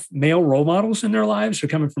have male role models in their lives. They're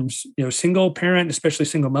coming from, single parent, especially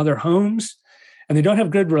single mother homes, and they don't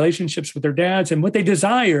have good relationships with their dads. And what they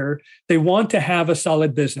desire, they want to have a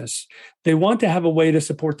solid business. They want to have a way to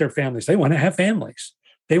support their families. They want to have families.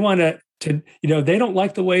 They want to they don't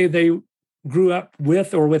like the way they grew up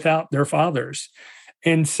with or without their fathers.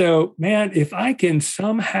 And so, man, if I can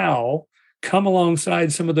somehow come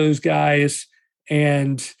alongside some of those guys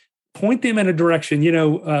and point them in a direction,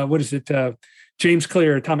 James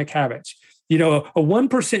Clear, Atomic Habits, a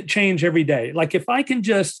 1% change every day. Like, if I can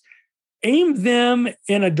just aim them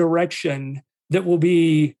in a direction that will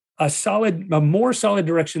be a more solid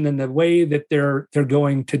direction than the way that they're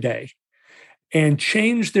going today, and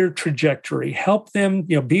change their trajectory, help them,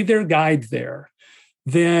 be their guide there,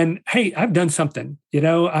 then, hey, I've done something.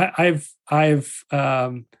 I've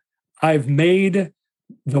made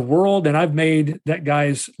the world, and I've made that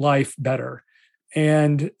guy's life better.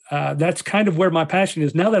 And that's kind of where my passion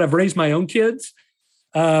is. Now that I've raised my own kids,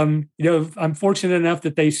 I'm fortunate enough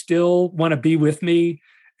that they still want to be with me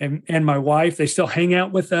and my wife. They still hang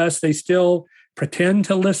out with us. They still pretend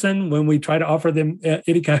to listen when we try to offer them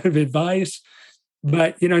any kind of advice.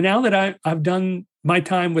 But, now that I've done my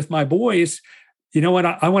time with my boys, you know what?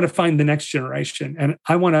 I want to find the next generation, and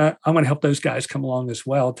I want to help those guys come along as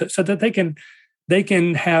well, so that they can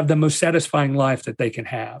have the most satisfying life that they can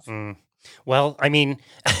have. Well, I mean,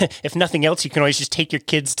 if nothing else, you can always just take your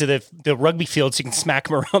kids to the rugby field so you can smack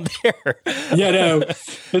them around there.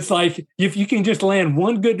 It's like if you can just land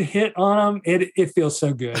one good hit on them, it feels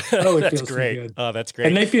so good. Oh, it feels great. so good. Oh, that's great.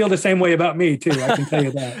 And they feel the same way about me too. I can tell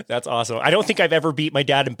you that. That's awesome. I don't think I've ever beat my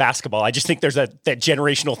dad in basketball. I just think there's that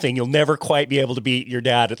generational thing. You'll never quite be able to beat your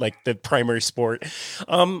dad at like the primary sport.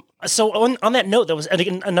 So on that note, that was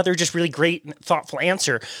another just really great, thoughtful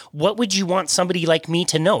answer. What would you want somebody like me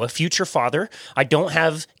to know? A future father. I don't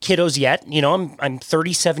have kiddos yet. I'm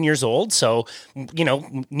 37 years old, so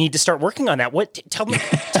need to start working on that.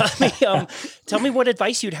 Tell me what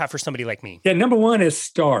advice you'd have for somebody like me. Yeah, number one is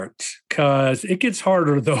start, because it gets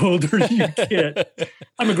harder the older you get.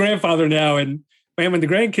 I'm a grandfather now, and man, when the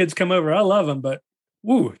grandkids come over, I love them, but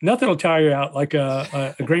nothing will tire you out like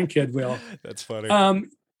a grandkid will. That's funny.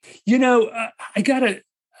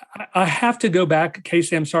 I have to go back,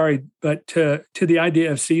 Casey, I'm sorry, but to the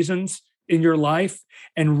idea of seasons in your life,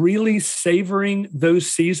 and really savoring those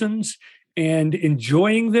seasons and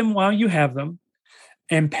enjoying them while you have them,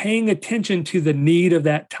 and paying attention to the need of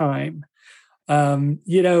that time. Make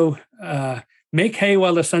hay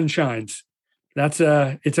while the sun shines. It's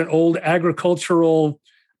an old agricultural,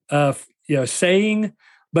 saying,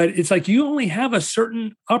 but it's like you only have a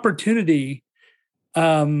certain opportunity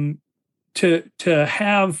to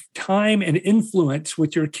have time and influence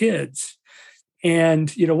with your kids.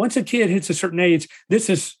 And, once a kid hits a certain age, this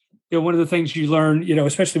is, one of the things you learn,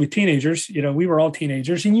 especially with teenagers, we were all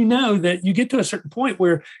teenagers, and that you get to a certain point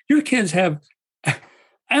where your kids have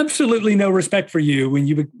absolutely no respect for you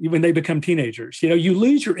when they become teenagers. You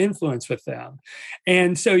lose your influence with them.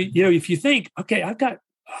 And so, if you think, okay, I've got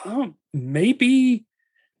maybe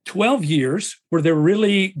 12 years where they're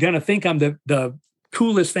really going to think I'm the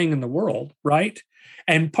coolest thing in the world, right?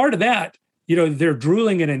 And part of that, they're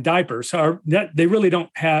drooling and in diapers, so that they really don't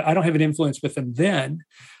have. I don't have an influence with them then.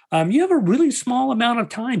 You have a really small amount of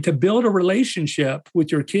time to build a relationship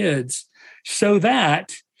with your kids, so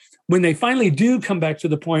that when they finally do come back to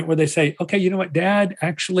the point where they say, okay, you know what, Dad,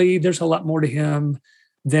 actually, there's a lot more to him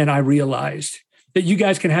than I realized, that you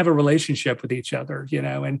guys can have a relationship with each other,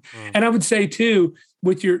 and I would say too,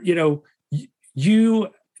 with your,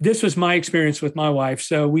 this was my experience with my wife.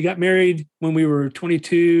 So we got married when we were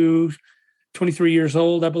 22, 23 years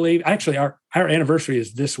old, I believe. Actually, our anniversary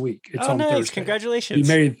is this week. It's on nice. Thursday. Congratulations. We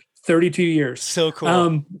married 32 years. So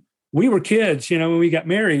cool. We were kids, when we got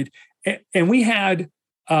married, and we had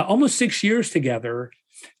almost 6 years together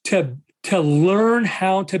to learn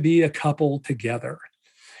how to be a couple together,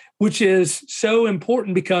 which is so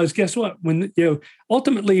important because guess what? When,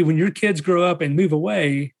 ultimately, when your kids grow up and move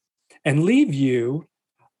away and leave you,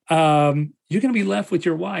 you're going to be left with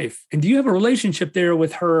your wife. And do you have a relationship there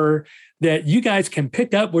with her that you guys can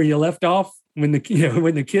pick up where you left off when the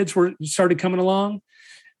kids started coming along?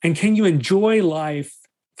 And can you enjoy life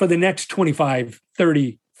for the next 25,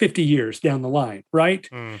 30, 50 years down the line, right?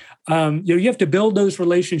 You have to build those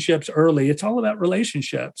relationships early. It's all about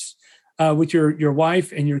relationships with your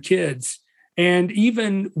wife and your kids. And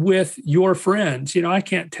even with your friends. I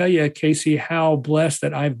can't tell you, Casey, how blessed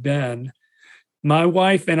that I've been. My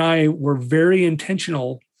wife and I were very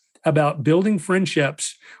intentional about building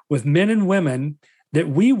friendships with men and women that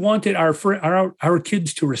we wanted our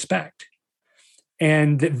kids to respect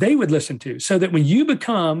and that they would listen to, so that when you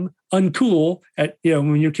become uncool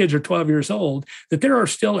when your kids are 12 years old, that there are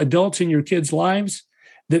still adults in your kids' lives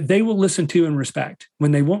that they will listen to and respect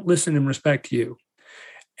when they won't listen and respect you.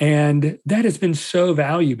 And that has been so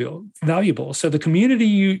valuable. So the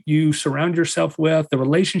community you surround yourself with, the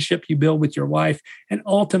relationship you build with your wife, and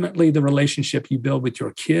ultimately the relationship you build with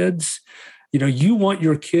your kids. You want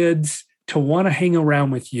your kids to want to hang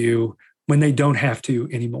around with you when they don't have to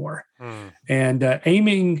anymore. And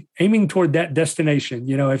aiming toward that destination.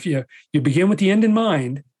 If you begin with the end in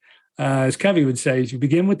mind, as Covey would say, if you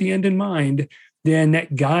begin with the end in mind, then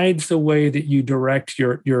that guides the way that you direct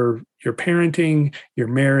your parenting, your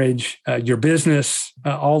marriage, your business,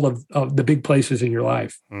 all of the big places in your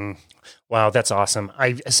life. Wow, that's awesome.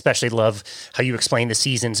 I especially love how you explain the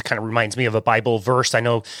seasons. It kind of reminds me of a Bible verse. I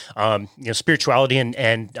know, spirituality and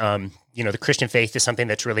the Christian faith is something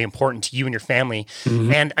that's really important to you and your family.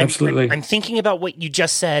 And I'm thinking about what you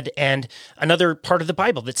just said, and another part of the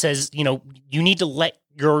Bible that says, you need to let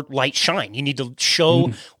your light shine. You need to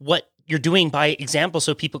show what you're doing by example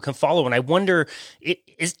so people can follow. And I wonder,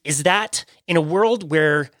 is that in a world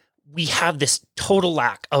where we have this total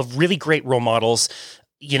lack of really great role models,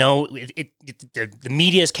 the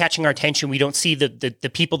media is catching our attention. We don't see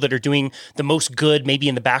the people that are doing the most good, maybe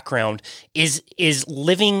in the background. Is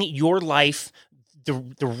living your life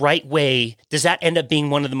the right way, does that end up being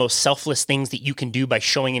one of the most selfless things that you can do by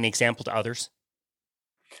showing an example to others?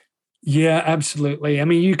 Yeah, absolutely. I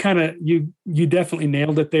mean, you definitely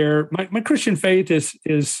nailed it there. My Christian faith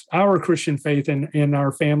is our Christian faith in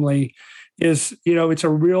our family is, it's a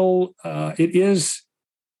real, it is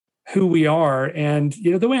who we are. And,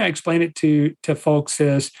 the way I explain it to folks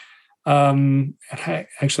is, I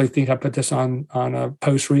actually think I put this on a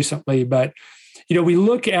post recently, but, we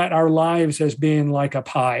look at our lives as being like a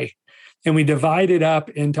pie. And we divide it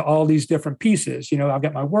up into all these different pieces. I've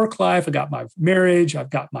got my work life, I've got my marriage,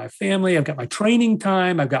 I've got my family, I've got my training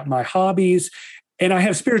time, I've got my hobbies, and I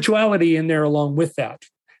have spirituality in there along with that,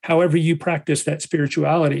 however you practice that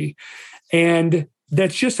spirituality. And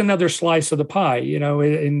that's just another slice of the pie.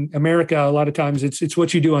 In America, a lot of times it's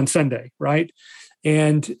what you do on Sunday, right?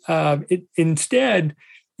 And instead,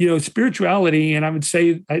 spirituality, and I would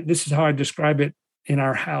say this is how I describe it in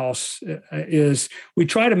our house, is we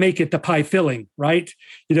try to make it the pie filling, right?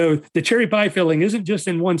 The cherry pie filling isn't just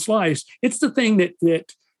in one slice. It's the thing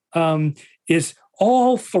that is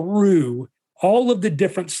all through all of the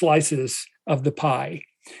different slices of the pie.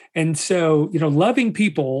 And so, loving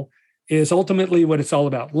people is ultimately what it's all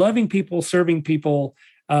about. Loving people, serving people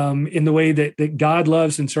in the way that God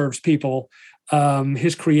loves and serves people,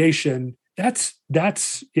 his creation.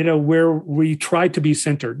 That's where we try to be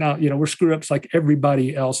centered. Now, we're screw ups like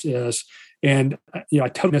everybody else is. And, I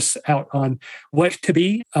totally miss out on what to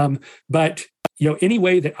be. But, any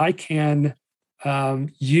way that I can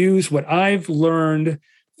use what I've learned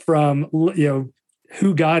from,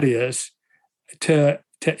 who God is to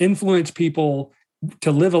influence people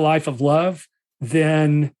to live a life of love,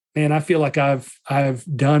 then, man, I feel like I've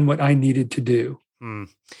done what I needed to do.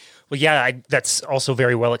 Well, yeah, that's also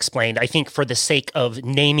very well explained. I think for the sake of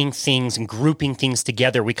naming things and grouping things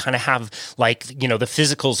together, we kind of have like, the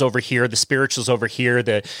physicals over here, the spirituals over here,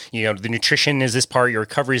 the nutrition is this part, your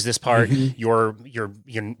recovery is this part, your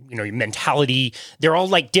mentality. They're all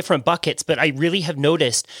like different buckets, but I really have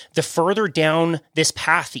noticed the further down this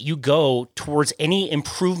path that you go towards any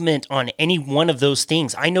improvement on any one of those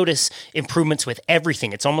things, I notice improvements with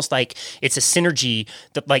everything. It's almost like it's a synergy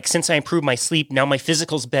that, like, since I improved my sleep, now my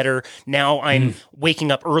physical's better. Now I'm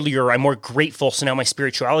waking up earlier. I'm more grateful. So now my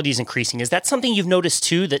spirituality is increasing. Is that something you've noticed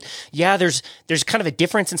too? That, yeah, there's kind of a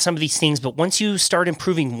difference in some of these things, but once you start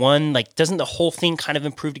improving one, like, doesn't the whole thing kind of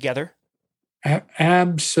improve together?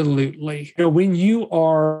 Absolutely. When you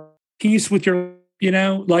are peace with your,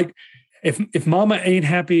 like if mama ain't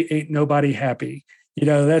happy, ain't nobody happy.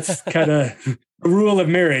 That's kind of a rule of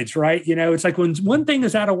marriage, right? It's like when one thing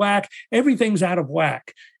is out of whack, everything's out of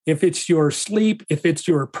whack. If it's your sleep, if it's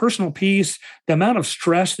your personal peace, the amount of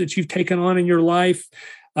stress that you've taken on in your life,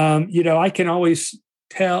 I could always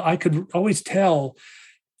tell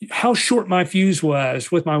how short my fuse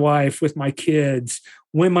was with my wife, with my kids,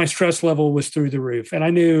 when my stress level was through the roof. And I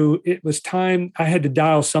knew it was time I had to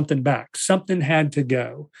dial something back. Something had to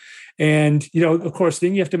go. And, of course,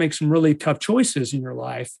 then you have to make some really tough choices in your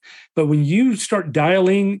life. But when you start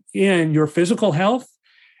dialing in your physical health,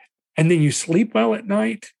 and then you sleep well at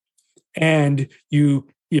night, and you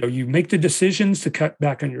make the decisions to cut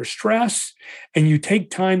back on your stress, and you take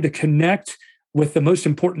time to connect with the most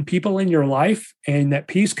important people in your life, and that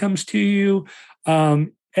peace comes to you,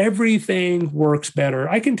 everything works better.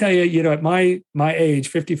 I can tell you, at my age,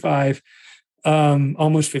 55,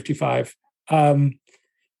 almost 55, I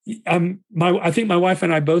think my wife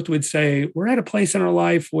and I both would say we're at a place in our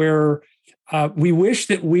life where we wish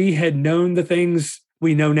that we had known the things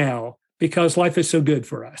we know now, because life is so good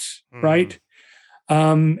for us, right?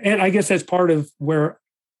 And I guess that's part of why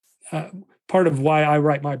I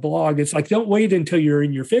write my blog. It's like, don't wait until you're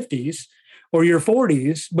in your 50s or your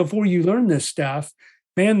 40s before you learn this stuff.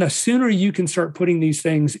 Man, the sooner you can start putting these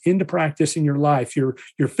things into practice in your life, your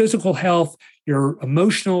physical health, your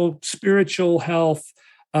emotional, spiritual health,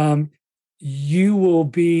 you will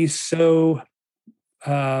be so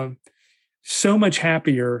much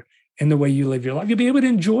happier in the way you live your life. You'll be able to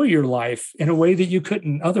enjoy your life in a way that you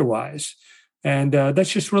couldn't otherwise. And that's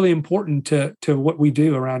just really important to what we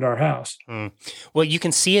do around our house. Well, you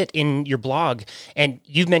can see it in your blog, and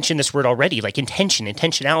you've mentioned this word already, like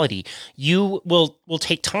intentionality. You will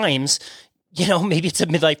take times, maybe it's a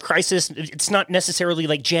midlife crisis. It's not necessarily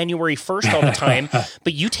like January 1st all the time,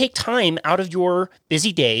 but you take time out of your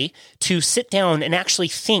busy day to sit down and actually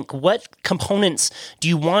think, what components do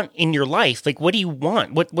you want in your life? Like, what do you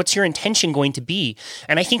want? What's your intention going to be?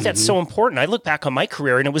 And I think that's so important. I look back on my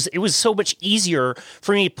career, and it was so much easier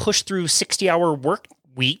for me to push through 60-hour work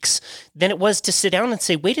weeks than it was to sit down and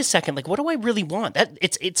say, wait a second, like, what do I really want? That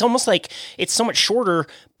it's almost like it's so much shorter,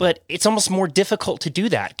 but it's almost more difficult to do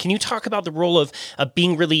that. Can you talk about the role of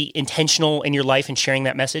being really intentional in your life and sharing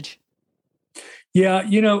that message? Yeah,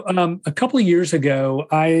 a couple of years ago,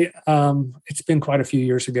 it's been quite a few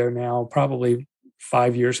years ago now, probably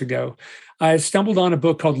 5 years ago, I stumbled on a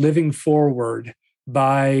book called Living Forward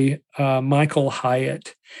by Michael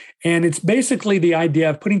Hyatt. And it's basically the idea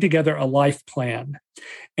of putting together a life plan.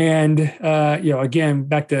 And, again,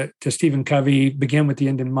 back to Stephen Covey, begin with the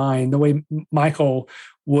end in mind. The way Michael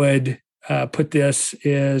would put this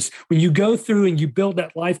is, when you go through and you build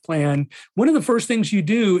that life plan, one of the first things you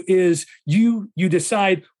do is you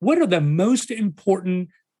decide, what are the most important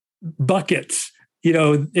buckets,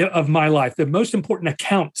 of my life, the most important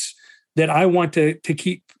accounts that I want to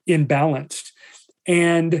keep in balance.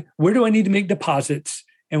 And where do I need to make deposits?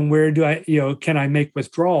 And where do I, can I make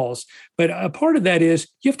withdrawals? But a part of that is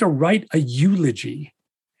you have to write a eulogy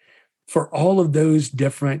for all of those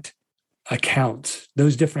different accounts,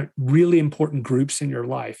 those different really important groups in your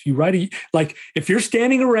life. You write like, if you're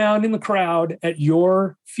standing around in the crowd at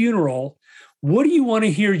your funeral, what do you want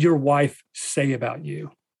to hear your wife say about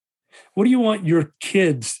you? What do you want your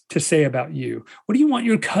kids to say about you? What do you want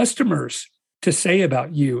your customers to say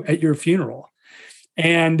about you at your funeral?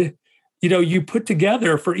 And, you put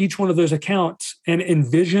together for each one of those accounts an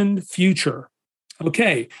envisioned future.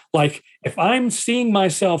 Okay, like if I'm seeing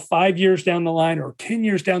myself 5 years down the line or 10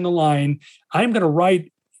 years down the line, I'm going to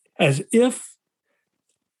write as if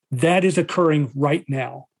that is occurring right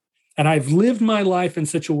now. And I've lived my life in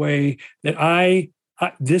such a way that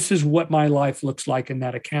this is what my life looks like in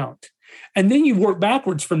that account. And then you work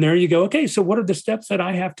backwards from there. You go, okay, so what are the steps that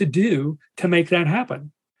I have to do to make that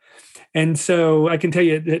happen? And so I can tell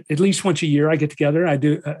you that at least once a year I get together. I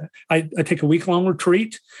take a week-long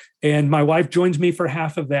retreat, and my wife joins me for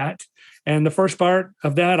half of that. And the first part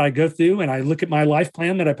of that, I go through and I look at my life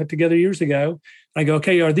plan that I put together years ago. I go,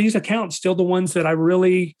 okay, are these accounts still the ones that I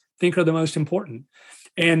really think are the most important?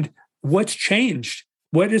 And what's changed?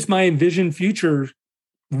 What does my envisioned future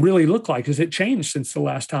really look like? Has it changed since the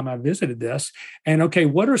last time I visited this? And okay,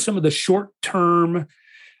 what are some of the short-term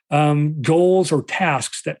goals or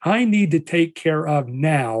tasks that I need to take care of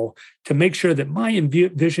now to make sure that my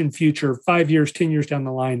envisioned future 5 years, 10 years down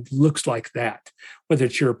the line looks like that? Whether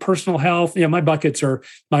it's your personal health, my buckets are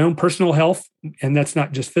my own personal health, and that's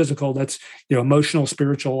not just physical, that's emotional,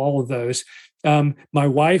 spiritual, all of those. My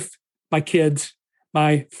wife, my kids,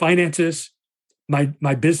 my finances,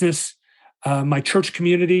 my business, my church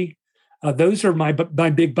community. Those are my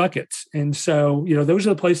big buckets. And so, those are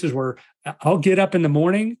the places where I'll get up in the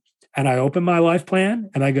morning and I open my life plan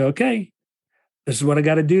and I go, okay, this is what I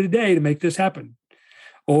got to do today to make this happen.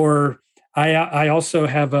 Or I also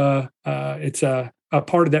have it's a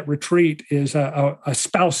part of that retreat is a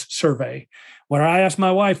spouse survey where I ask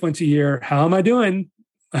my wife once a year, how am I doing,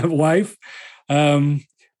 wife?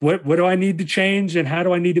 What do I need to change, and how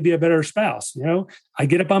do I need to be a better spouse? I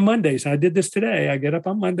get up on Mondays, and I did this today. I get up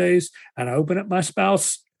on Mondays and I open up my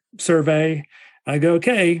spouse survey. I go,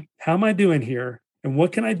 okay, how am I doing here? And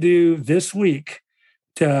what can I do this week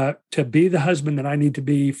to be the husband that I need to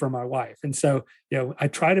be for my wife? And so, I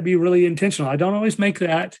try to be really intentional. I don't always make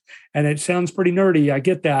that, and it sounds pretty nerdy. I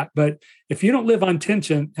get that, but if you don't live on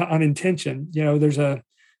intention, there's a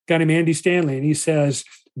guy named Andy Stanley, and he says,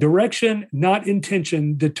 direction, not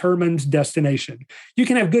intention, determines destination. You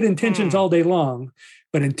can have good intentions all day long,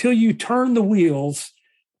 but until you turn the wheels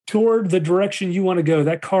toward the direction you want to go,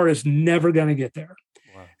 that car is never going to get there.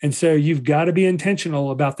 Wow. And so you've got to be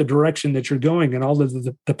intentional about the direction that you're going and all of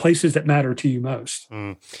the places that matter to you most.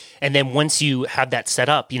 And then once you have that set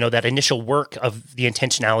up, that initial work of the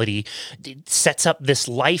intentionality sets up this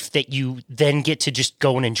life that you then get to just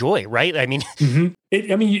go and enjoy, right? I mean,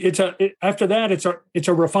 after that, it's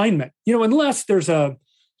a refinement, unless there's a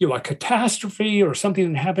catastrophe or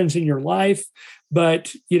something that happens in your life,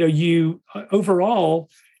 but you overall,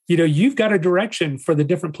 you've got a direction for the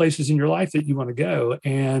different places in your life that you want to go.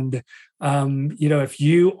 And, if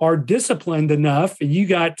you are disciplined enough, you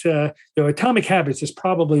got, Atomic Habits is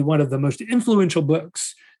probably one of the most influential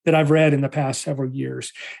books that I've read in the past several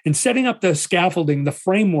years. And setting up the scaffolding, the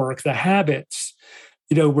framework, the habits,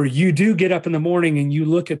 where you do get up in the morning and you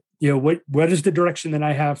look at, what is the direction that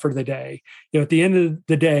I have for the day? At the end of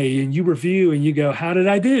the day, and you review and you go, how did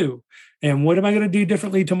I do? And what am I going to do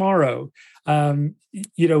differently tomorrow? When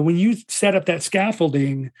you set up that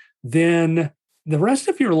scaffolding, then the rest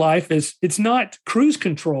of your life it's not cruise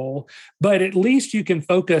control, but at least you can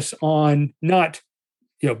focus on not,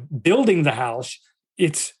 building the house.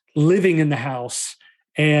 It's living in the house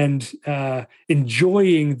and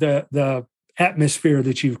enjoying the atmosphere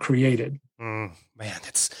that you've created. Man,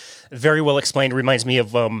 that's very well explained. It reminds me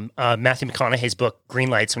of Matthew McConaughey's book, Green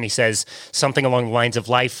Lights, when he says something along the lines of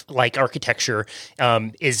life, like architecture,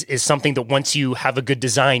 is something that once you have a good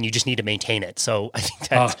design, you just need to maintain it. So I think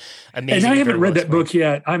that's amazing. And I haven't read that book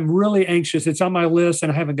yet. I'm really anxious. It's on my list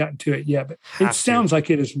and I haven't gotten to it yet, but it sounds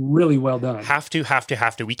like it is really well done. Have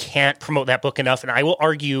to. We can't promote that book enough. And I will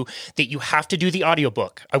argue that you have to do the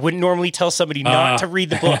audiobook. I wouldn't normally tell somebody not to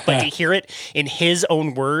read the book, but to hear it in his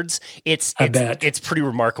own words, it's pretty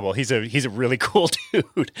remarkable. He's a really cool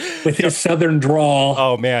dude with his southern drawl.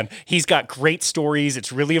 Oh man, he's got great stories.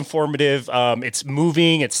 It's really informative. It's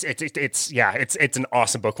moving. It's an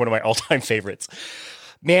awesome book. One of my all-time favorites.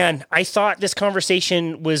 Man, I thought this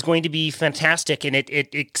conversation was going to be fantastic, and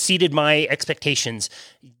it exceeded my expectations.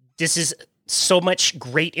 This is so much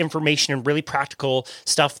great information and really practical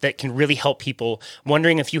stuff that can really help people. I'm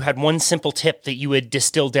wondering if you had one simple tip that you would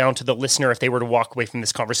distill down to the listener if they were to walk away from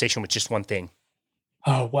this conversation with just one thing.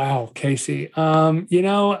 Oh, wow, Casey.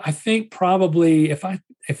 I think probably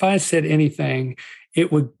if I said anything,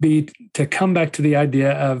 it would be to come back to the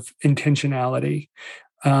idea of intentionality,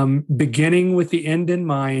 beginning with the end in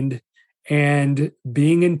mind and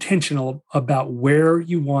being intentional about where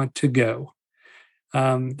you want to go.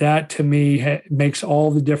 That to me makes all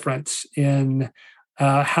the difference in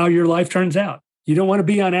how your life turns out. You don't want to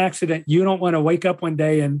be on accident. You don't want to wake up one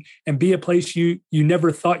day and be a place you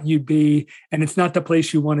never thought you'd be, and it's not the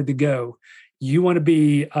place you wanted to go. You want to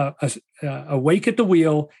be awake at the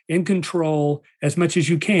wheel, in control as much as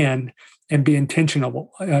you can, and be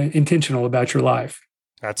intentional about your life.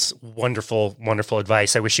 That's wonderful, wonderful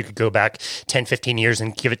advice. I wish you could go back 10, 15 years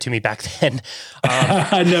and give it to me back then.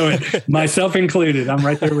 I know it, myself included. I'm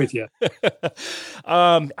right there with you.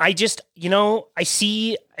 I just, I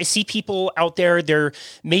see people out there, they're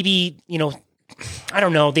maybe, I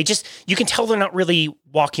don't know. You can tell they're not really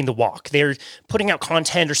walking the walk. They're putting out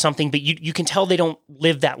content or something, but you can tell they don't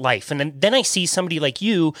live that life. And then I see somebody like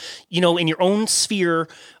you, in your own sphere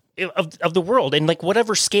of the world, and like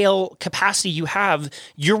whatever scale capacity you have,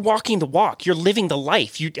 you're walking the walk, you're living the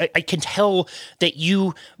life. I can tell that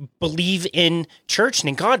you believe in church and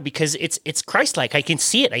in God because it's Christ-like. I can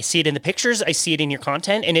see it. I see it in the pictures. I see it in your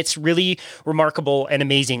content, and it's really remarkable and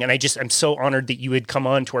amazing. And I'm so honored that you would come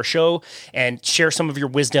on to our show and share some of your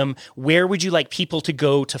wisdom. Where would you like people to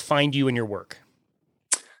go to find you and your work?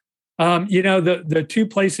 The two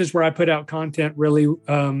places where I put out content really,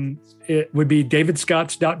 it would be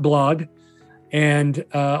davidscotts.blog. And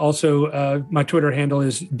also my Twitter handle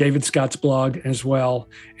is David Scott's blog as well.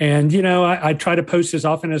 And, I try to post as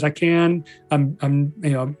often as I can. I'm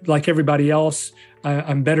like everybody else,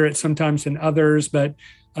 I'm better at sometimes than others, but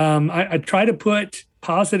I try to put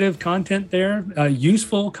positive content there,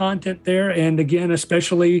 useful content there. And again,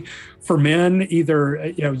 especially for men, either,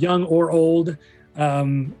 young or old,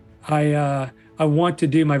 I want to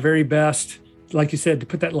do my very best, like you said, to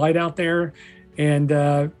put that light out there. And,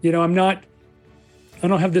 I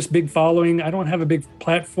don't have this big following. I don't have a big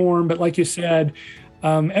platform, but like you said,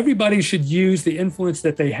 everybody should use the influence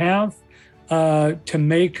that they have to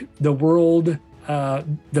make the world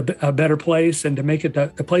a better place and to make it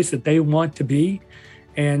the place that they want to be.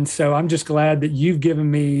 And so I'm just glad that you've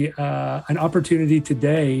given me an opportunity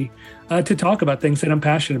today to talk about things that I'm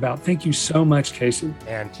passionate about. Thank you so much, Casey.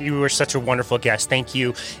 And you were such a wonderful guest. Thank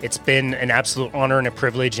you. It's been an absolute honor and a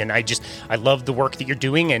privilege. And I love the work that you're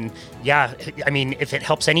doing. And yeah, I mean, if it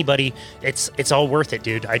helps anybody, it's all worth it,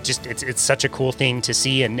 dude. It's such a cool thing to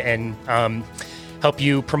see and help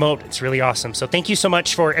you promote. It's really awesome. So thank you so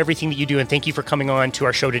much for everything that you do. And thank you for coming on to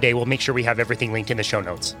our show today. We'll make sure we have everything linked in the show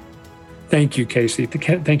notes. Thank you, Casey.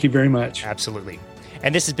 Thank you very much. Absolutely.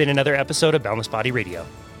 And this has been another episode of Boundless Body Radio.